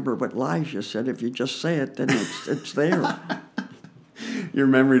to remember what lies you said. If you just say it, then it's there. Your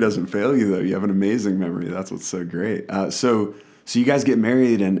memory doesn't fail you, though. You have an amazing memory. That's what's so great. So you guys get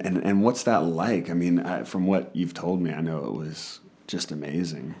married, and what's that like? I mean, from what you've told me, I know it was just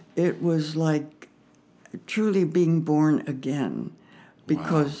amazing. It was like truly being born again,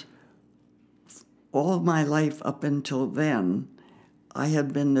 because all of my life up until then, I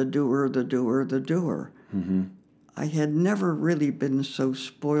had been the doer. Mm-hmm. I had never really been so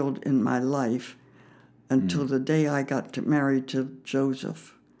spoiled in my life until the day I got married to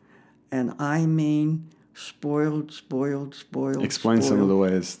Joseph. And I mean spoiled. Explain some of the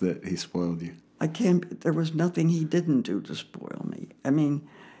ways that he spoiled you. There was nothing he didn't do to spoil me. I mean,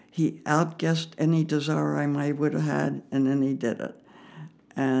 he outguessed any desire I might would have had, and then he did it.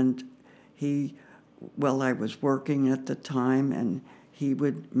 And I was working at the time, and he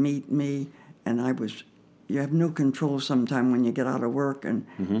would meet me, and you have no control sometime when you get out of work, and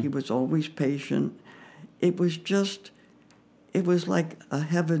he was always patient. It was like a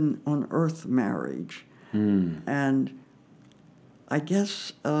heaven on earth marriage. And I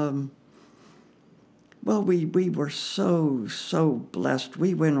guess, we were so blessed.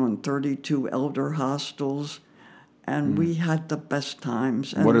 We went on 32 elder hostels, and we had the best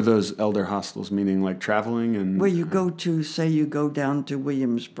times. And what are those elder hostels, meaning like traveling? And well, you go down to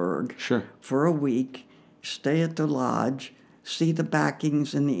Williamsburg for a week, stay at the lodge, see the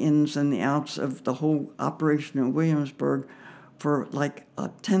backings and the ins and the outs of the whole operation in Williamsburg for like a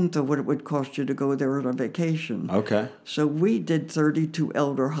tenth of what it would cost you to go there on a vacation. Okay. So we did 32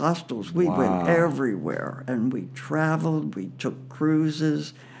 elder hostels. We went everywhere, and we traveled. We took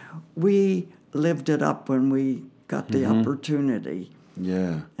cruises. We lived it up when we got the opportunity.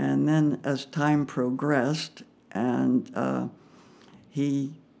 Yeah. And then as time progressed, and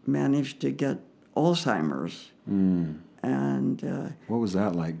he managed to get Alzheimer's. And what was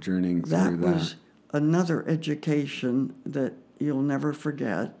that like, journeying through that? That was another education that you'll never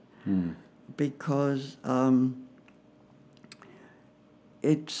forget, because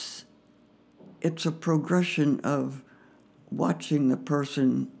it's a progression of watching the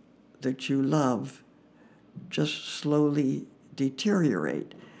person that you love just slowly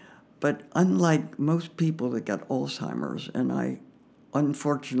deteriorate. But unlike most people that get Alzheimer's, and I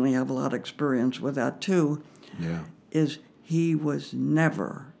unfortunately have a lot of experience with that too, is he was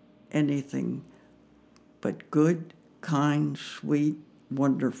never anything but good, kind, sweet,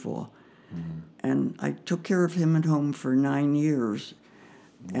 wonderful. And I took care of him at home for 9 years.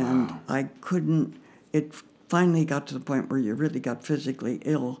 And it finally got to the point where you really got physically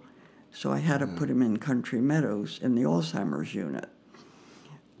ill. So I had to put him in Country Meadows in the Alzheimer's unit.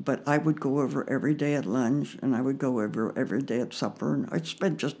 But I would go over every day at lunch, and I would go over every day at supper, and I'd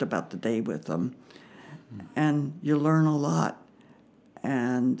spend just about the day with them. And you learn a lot.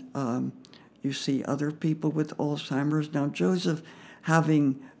 And you see other people with Alzheimer's. Now, Joseph,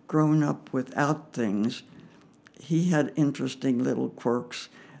 having grown up without things, he had interesting little quirks.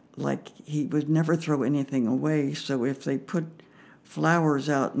 Like, he would never throw anything away, so if they put flowers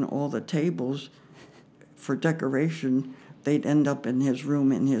out on all the tables for decoration, they'd end up in his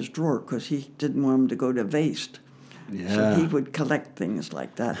room in his drawer because he didn't want them to go to waste. So he would collect things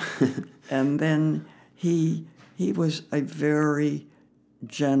like that. And then he was a very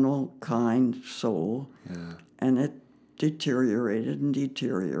gentle, kind soul. And it deteriorated,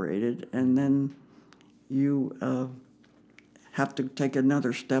 and then you have to take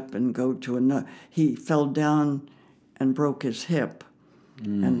another step and go to another. He fell down and broke his hip,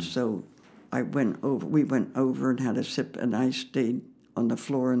 and so we went over and had a sip, and I stayed on the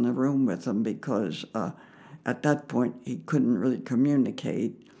floor in the room with him because at that point he couldn't really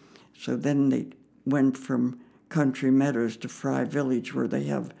communicate. So then they went from Country Meadows to Fry Village, where they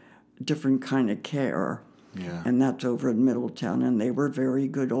have different kind of care. Yeah. And that's over in Middletown, and they were very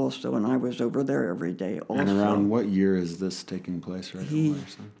good also, and I was over there every day also. And around what year is this taking place right He now?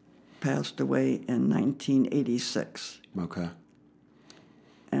 passed away in 1986. Okay.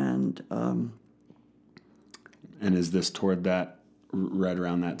 And is this toward that, right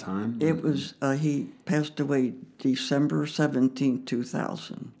around that time? it was, he passed away December 17,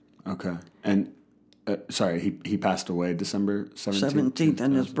 2000. Okay. And, sorry, he passed away December 17th? 17th,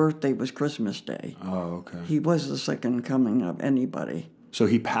 and his birthday was Christmas Day. Oh, okay. He was the second coming of anybody. So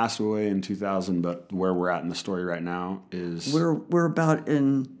he passed away in 2000, but where we're at in the story right now is... We're about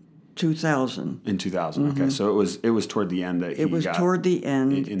in 2000. In 2000, okay. So it was toward the end that he got... It was toward the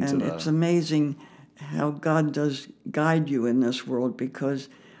end, and the... it's amazing how God does guide you in this world, because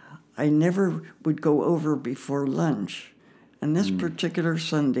I never would go over before lunch. And this particular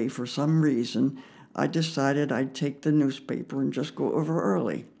Sunday, for some reason, I decided I'd take the newspaper and just go over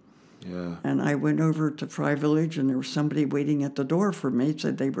early. Yeah. And I went over to Fry Village, and there was somebody waiting at the door for me.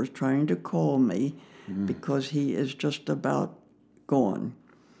 Said they were trying to call me because he is just about gone.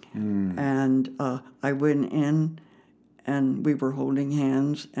 And I went in, and we were holding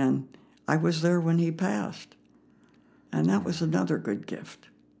hands, and I was there when he passed. And that was another good gift.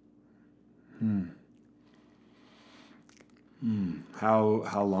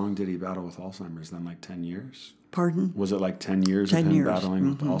 How long did he battle with Alzheimer's then? Like 10 years? Pardon? Was it like 10 years 10 of him years. battling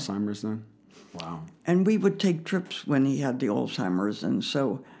with Alzheimer's then? Wow. And we would take trips when he had the Alzheimer's, and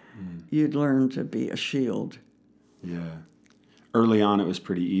so you'd learn to be a shield. Yeah. Early on, it was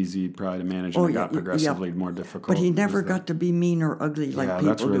pretty easy probably to manage, and it got progressively more difficult. But he never got to be mean or ugly like people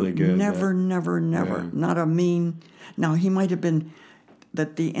that's really do. good. Never. Yeah. Not a mean. Now, he might have been,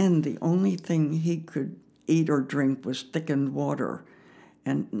 at the end, the only thing he could eat or drink was thickened water.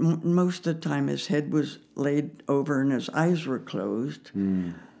 And most of the time, his head was laid over and his eyes were closed.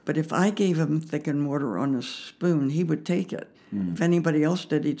 But if I gave him thickened water on a spoon, he would take it. If anybody else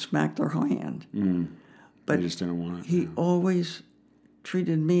did, he'd smack their hand. But he just didn't want it. He always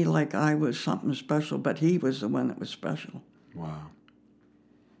treated me like I was something special, but he was the one that was special. Wow.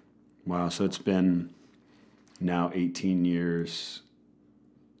 So it's been now 18 years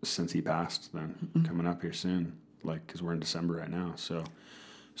since he passed then, coming up here soon, like, because we're in December right now. So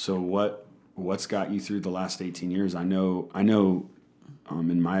what's got you through the last 18 years? I know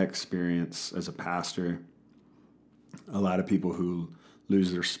in my experience as a pastor, a lot of people who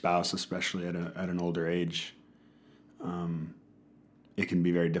lose their spouse, especially at an older age, it can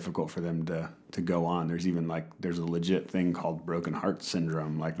be very difficult for them to go on. There's even there's a legit thing called broken heart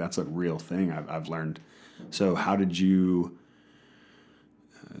syndrome. Like, that's a real thing I've learned. So how did you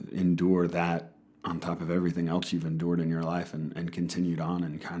endure that on top of everything else you've endured in your life and continued on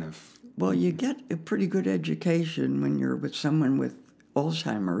and kind of... Well, you get a pretty good education when you're with someone with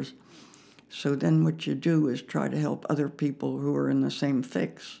Alzheimer's. So then what you do is try to help other people who are in the same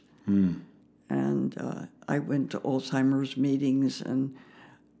fix. And I went to Alzheimer's meetings, and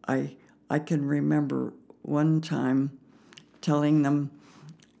I can remember one time telling them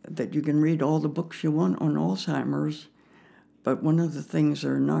that you can read all the books you want on Alzheimer's, but one of the things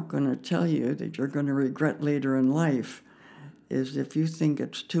they're not going to tell you that you're going to regret later in life is if you think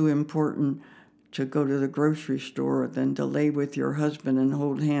it's too important to go to the grocery store than to lay with your husband and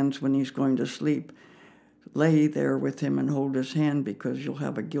hold hands when he's going to sleep, lay there with him and hold his hand, because you'll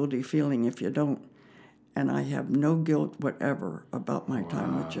have a guilty feeling if you don't. And I have no guilt whatever about my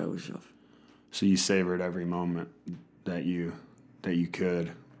time with Joseph. So you savored every moment that you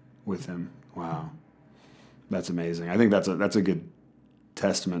could with him. Wow. That's amazing. I think that's a good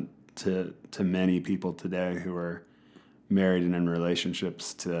testament to many people today who are married and in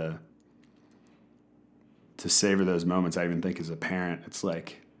relationships to savor those moments. I even think as a parent, it's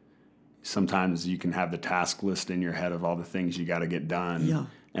like sometimes you can have the task list in your head of all the things you got to get done,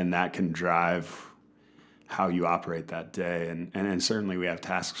 and that can drive how you operate that day. And certainly we have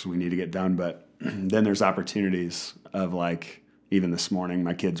tasks we need to get done, but then there's opportunities of, like, even this morning,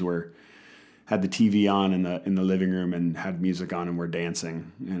 my kids had the TV on in the living room and had music on and we're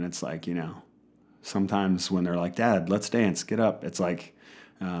dancing. And it's like, sometimes when they're like, Dad, let's dance, get up. It's like,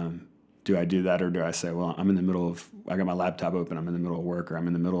 do I do that, or do I say, well, I'm in the middle of, I got my laptop open, I'm in the middle of work, or I'm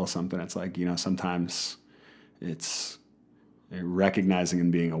in the middle of something. It's like, sometimes it's recognizing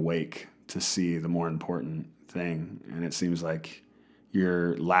and being awake to see the more important thing. And it seems like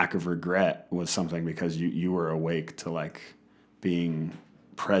your lack of regret was something because you were awake to, like, being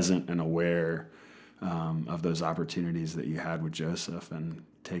present and aware of those opportunities that you had with Joseph and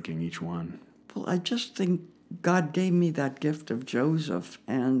taking each one. Well, I just think God gave me that gift of Joseph,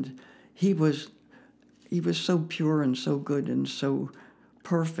 and he was so pure and so good and so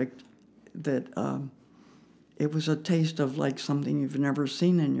perfect that it was a taste of like something you've never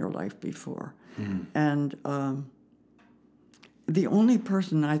seen in your life before. Mm-hmm. And the only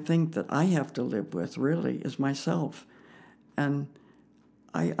person I think that I have to live with really is myself. And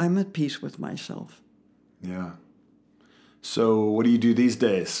I'm at peace with myself. Yeah. So what do you do these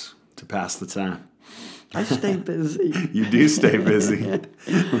days to pass the time? I stay busy. You do stay busy.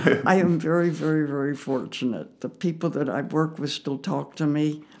 I am very, very, very fortunate. The people that I work with still talk to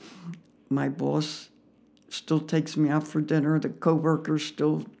me. My boss still takes me out for dinner. The coworkers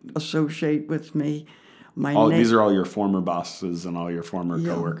still associate with me. These are all your former bosses and all your former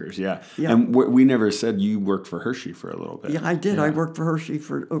coworkers. Yeah. Yeah. And we never said you worked for Hershey for a little bit. Yeah, I did. Yeah. I worked for Hershey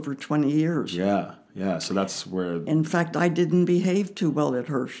for over 20 years. Yeah. Yeah. So that's where... In fact, I didn't behave too well at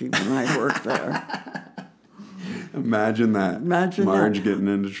Hershey when I worked there. Imagine that. Marge getting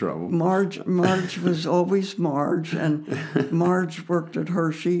into trouble. Marge was always Marge, and Marge worked at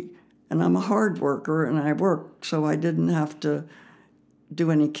Hershey, and I'm a hard worker, and I worked, so I didn't have to do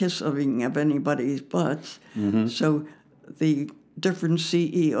any kissing of anybody's butts. Mm-hmm. So the different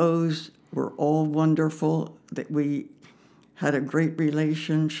CEOs were all wonderful. That we had a great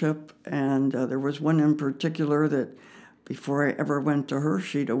relationship, and there was one in particular that before I ever went to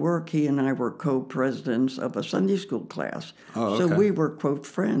Hershey to work, he and I were co-presidents of a Sunday school class. Oh, okay. So we were, quote,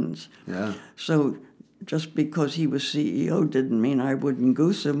 friends. Yeah. So just because he was CEO didn't mean I wouldn't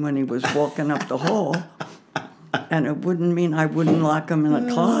goose him when he was walking up the hall. And it wouldn't mean I wouldn't lock him in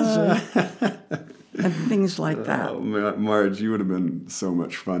a closet and things like that. Oh, Marge, you would have been so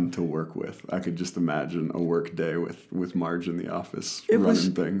much fun to work with. I could just imagine a work day with Marge in the office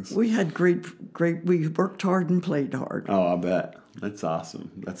running things. We had great, we worked hard and played hard. Oh, I bet. That's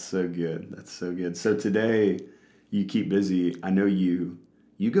awesome. That's so good. That's so good. So today you keep busy. I know you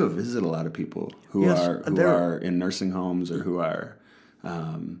go visit a lot of people who are in nursing homes or who are...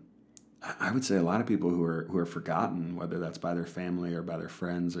 I would say a lot of people who are forgotten, whether that's by their family or by their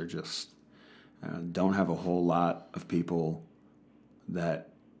friends, or just don't have a whole lot of people that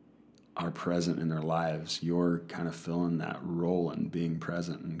are present in their lives. You're kind of filling that role and being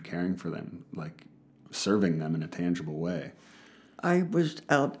present and caring for them, like serving them in a tangible way. I was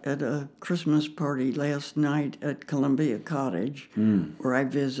out at a Christmas party last night at Columbia Cottage, where I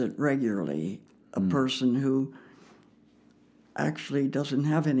visit regularly a person who actually doesn't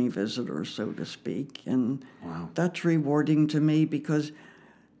have any visitors, so to speak. And that's rewarding to me because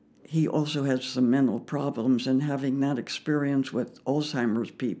he also has some mental problems, and having that experience with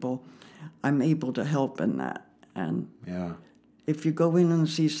Alzheimer's people, I'm able to help in that. And if you go in and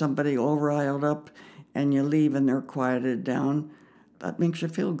see somebody all riled up and you leave and they're quieted down, that makes you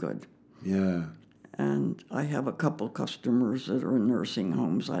feel good. Yeah. And I have a couple customers that are in nursing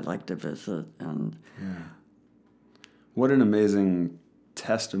homes I like to visit. And what an amazing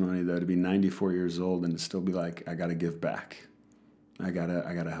testimony, though, to be 94 years old and to still be like, I got to give back. I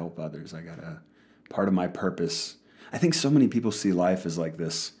gotta help others. Part of my purpose. I think so many people see life as like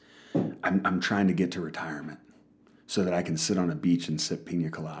this. I'm trying to get to retirement so that I can sit on a beach and sip pina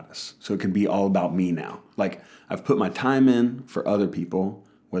coladas. So it can be all about me now. Like, I've put my time in for other people,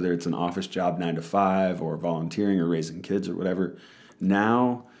 whether it's an office job 9 to 5 or volunteering or raising kids or whatever.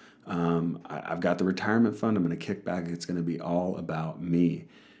 Now, I've got the retirement fund. I'm going to kick back. It's going to be all about me.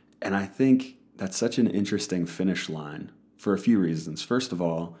 And I think that's such an interesting finish line for a few reasons. First of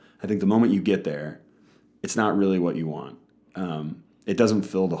all, I think the moment you get there, it's not really what you want. It doesn't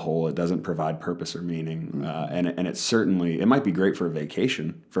fill the hole. It doesn't provide purpose or meaning. And it might be great for a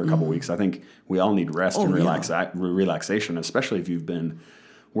vacation for a couple weeks. I think we all need rest and relaxation, especially if you've been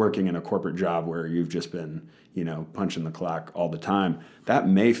working in a corporate job where you've just been, punching the clock all the time. That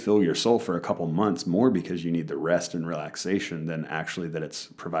may fill your soul for a couple months more because you need the rest and relaxation than actually that it's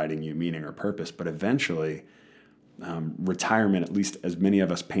providing you meaning or purpose. But eventually, retirement, at least as many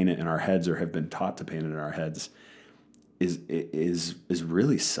of us paint it in our heads or have been taught to paint it in our heads, is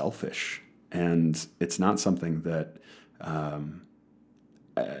really selfish, and it's not something that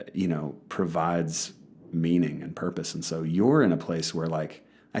provides meaning and purpose. And so you're in a place where, like,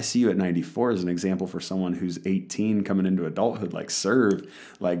 I see you at 94 as an example for someone who's 18 coming into adulthood. Like, serve,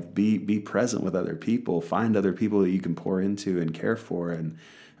 like be present with other people, find other people that you can pour into and care for, and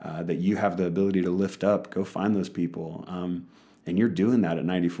that you have the ability to lift up. Go find those people, and you're doing that at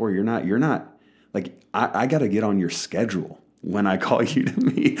 94. You're not like, I got to get on your schedule when I call you to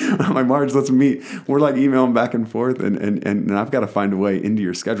meet. I'm like, Marge, let's meet. We're like emailing back and forth, and I've got to find a way into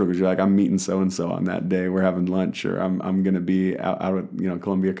your schedule because you're like, I'm meeting so and so on that day. We're having lunch, or I'm going to be out at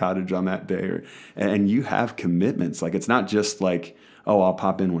Columbia Cottage on that day, and you have commitments. Like it's not just like, oh, I'll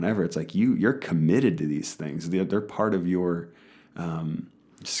pop in whenever. It's like you're committed to these things. They're part of your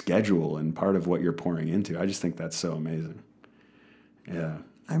schedule and part of what you're pouring into. I just think that's so amazing. Yeah.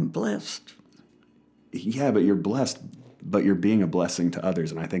 I'm blessed. Yeah, but you're blessed, but you're being a blessing to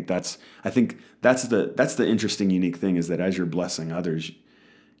others. And I think that's the interesting, unique thing is that as you're blessing others,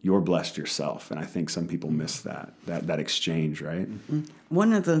 you're blessed yourself. And I think some people miss that exchange, right?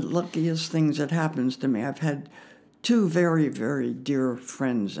 One of the luckiest things that happens to me, I've had two very, very dear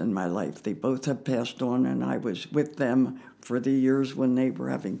friends in my life. They both have passed on, and I was with them for the years when they were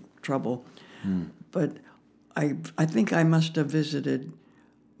having trouble. But I think I must have visited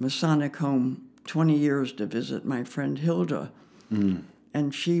Masonic Home 20 years to visit my friend Hilda.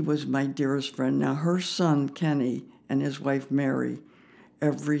 And she was my dearest friend. Now, her son, Kenny, and his wife, Mary,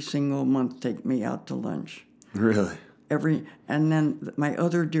 every single month take me out to lunch. Really? And then my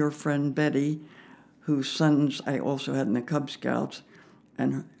other dear friend, Betty, whose sons I also had in the Cub Scouts,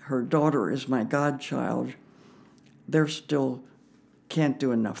 and her daughter is my godchild. They're still can't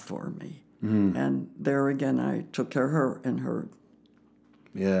do enough for me. And there again, I took care of her in her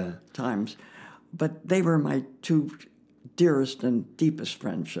times. But they were my two dearest and deepest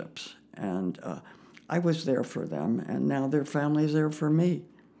friendships. And I was there for them, and now their family's there for me.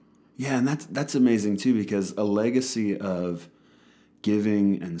 Yeah, and that's amazing too, because a legacy of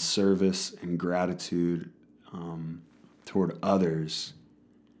giving and service and gratitude toward others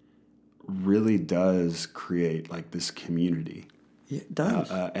really does create like this community. It does.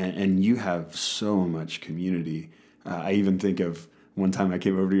 And you have so much community. I even think of one time I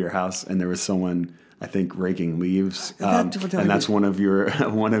came over to your house and there was someone, I think, raking leaves, and that's one of your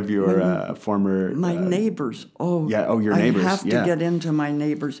former my neighbors. Oh, yeah. Oh, your neighbors. I have to get into my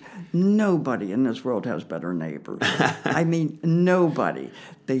neighbors. Nobody in this world has better neighbors. I mean, nobody.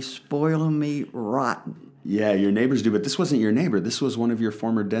 They spoil me rotten. Yeah, your neighbors do, but this wasn't your neighbor. This was one of your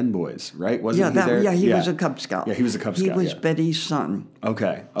former Den boys, right? Wasn't he there? Yeah, he was a Cub Scout. Yeah, he was a Cub Scout. He was Betty's son.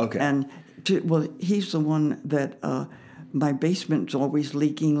 Okay. And he's the one that my basement's always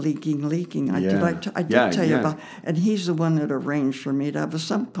leaking. I did tell you about. And he's the one that arranged for me to have a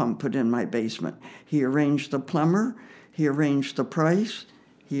sump pump put in my basement. He arranged the plumber. He arranged the price.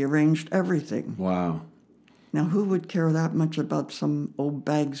 He arranged everything. Wow. Now, who would care that much about some old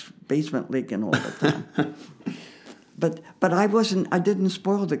bag's basement leaking all the time? But I didn't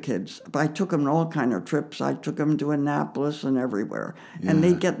spoil the kids. I took them on all kind of trips. I took them to Annapolis and everywhere. Yeah. And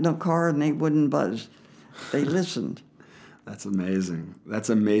they'd get in the car and they wouldn't buzz. They listened. That's amazing. That's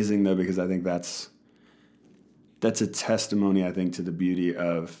amazing, though, because I think that's a testimony, I think, to the beauty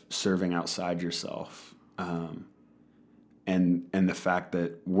of serving outside yourself. And the fact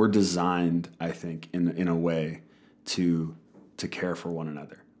that we're designed, I think, in a way to care for one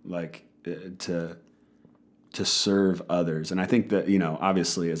another, like to serve others. And I think that,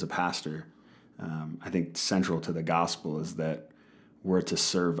 obviously as a pastor, I think central to the gospel is that we're to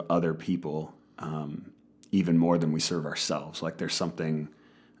serve other people even more than we serve ourselves. Like there's something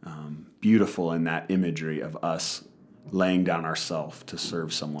beautiful in that imagery of us laying down ourselves to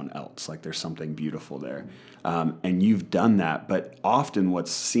serve someone else. Like there's something beautiful there. And you've done that, but often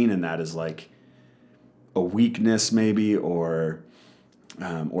what's seen in that is like a weakness maybe, or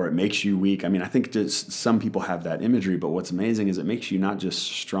it makes you weak. I mean, I think just some people have that imagery, but what's amazing is it makes you not just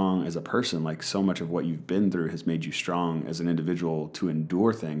strong as a person, like so much of what you've been through has made you strong as an individual to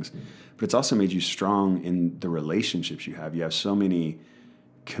endure things, but it's also made you strong in the relationships you have. You have so many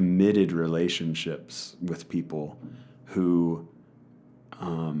committed relationships with people who,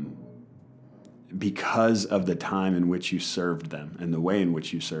 because of the time in which you served them and the way in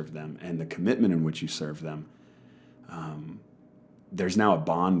which you served them and the commitment in which you served them, there's now a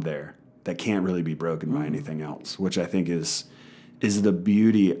bond there that can't really be broken by anything else, which I think is the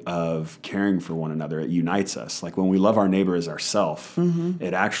beauty of caring for one another. It unites us. Like when we love our neighbor as ourself,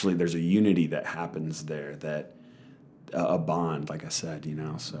 it actually, there's a unity that happens there, that a bond, like I said,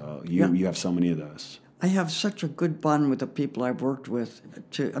 so you have so many of those. I have such a good bond with the people I've worked with.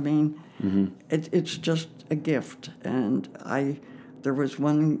 It's just a gift. And there was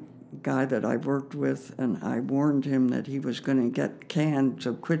one guy that I worked with, and I warned him that he was going to get canned,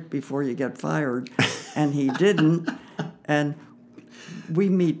 so quit before you get fired, and he didn't. And we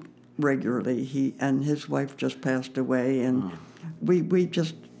meet regularly. He and his wife just passed away, and we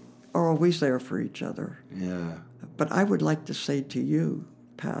just are always there for each other. Yeah. But I would like to say to you,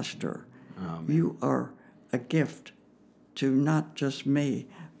 Pastor, you are a gift to not just me,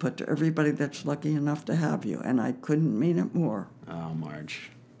 but to everybody that's lucky enough to have you. And I couldn't mean it more. Oh,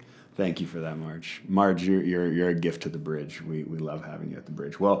 Marge. Thank you for that, Marge. Marge, you're a gift to the Bridge. We love having you at the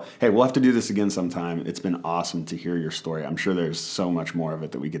Bridge. Well, hey, we'll have to do this again sometime. It's been awesome to hear your story. I'm sure there's so much more of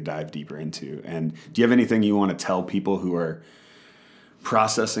it that we could dive deeper into. And do you have anything you want to tell people who are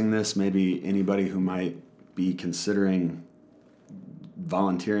processing this? Maybe anybody who might be considering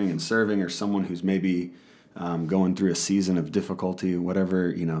volunteering and serving, or someone who's maybe going through a season of difficulty,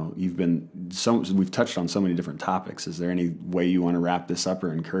 whatever, we've touched on so many different topics. Is there any way you want to wrap this up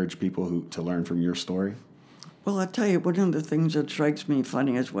or encourage people to learn from your story? Well, I'll tell you, one of the things that strikes me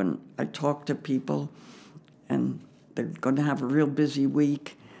funny is when I talk to people and they're going to have a real busy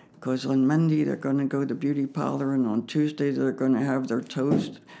week, because on Monday they're going to go to the beauty parlor, and on Tuesday they're going to have their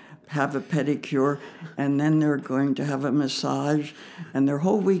toes, have a pedicure, and then they're going to have a massage, and their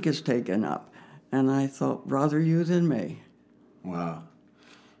whole week is taken up. And I thought, rather you than me. Wow.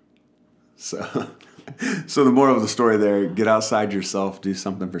 So the moral of the story there, get outside yourself, do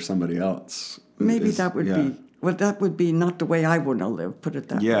something for somebody else. Maybe that would be not the way I want to live, put it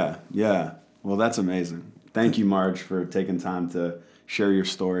that way. Yeah. Well, that's amazing. Thank you, Marge, for taking time to share your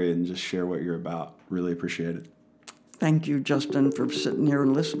story and just share what you're about. Really appreciate it. Thank you, Justin, for sitting here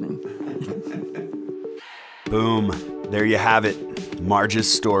and listening. Boom. There you have it.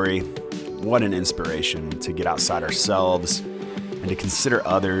 Marge's story. What an inspiration to get outside ourselves and to consider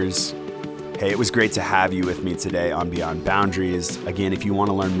others. Hey, it was great to have you with me today on Beyond Boundaries. Again, if you want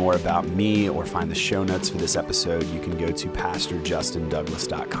to learn more about me or find the show notes for this episode, you can go to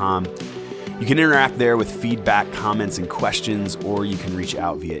PastorJustinDouglas.com. You can interact there with feedback, comments, and questions, or you can reach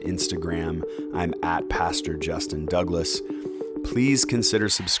out via Instagram. I'm at Pastor Justin Douglas. Please consider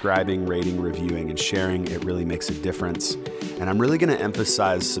subscribing, rating, reviewing, and sharing. It really makes a difference. And I'm really going to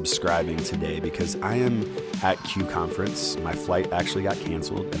emphasize subscribing today because I am at Q Conference. My flight actually got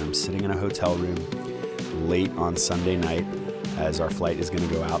canceled, and I'm sitting in a hotel room late on Sunday night as our flight is going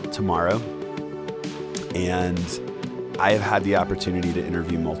to go out tomorrow. And I have had the opportunity to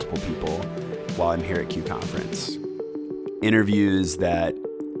interview multiple people while I'm here at Q Conference. Interviews that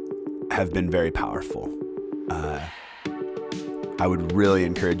have been very powerful. I would really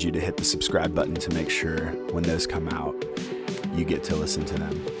encourage you to hit the subscribe button to make sure when those come out, you get to listen to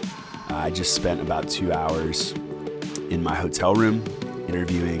them. I just spent about 2 hours in my hotel room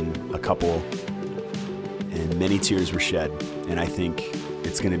interviewing a couple, and many tears were shed. And I think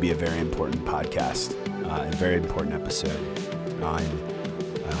it's going to be a very important podcast, a very important episode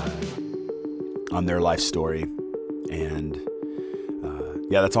on their life story. And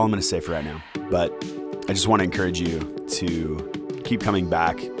that's all I'm going to say for right now. But I just want to encourage you to keep coming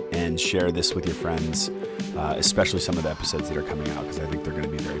back and share this with your friends, especially some of the episodes that are coming out, because I think they're going to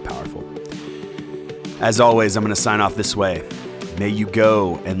be very powerful. As always, I'm going to sign off this way. May you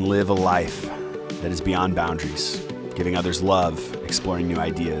go and live a life that is beyond boundaries, giving others love, exploring new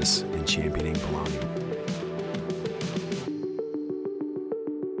ideas, and championing belonging.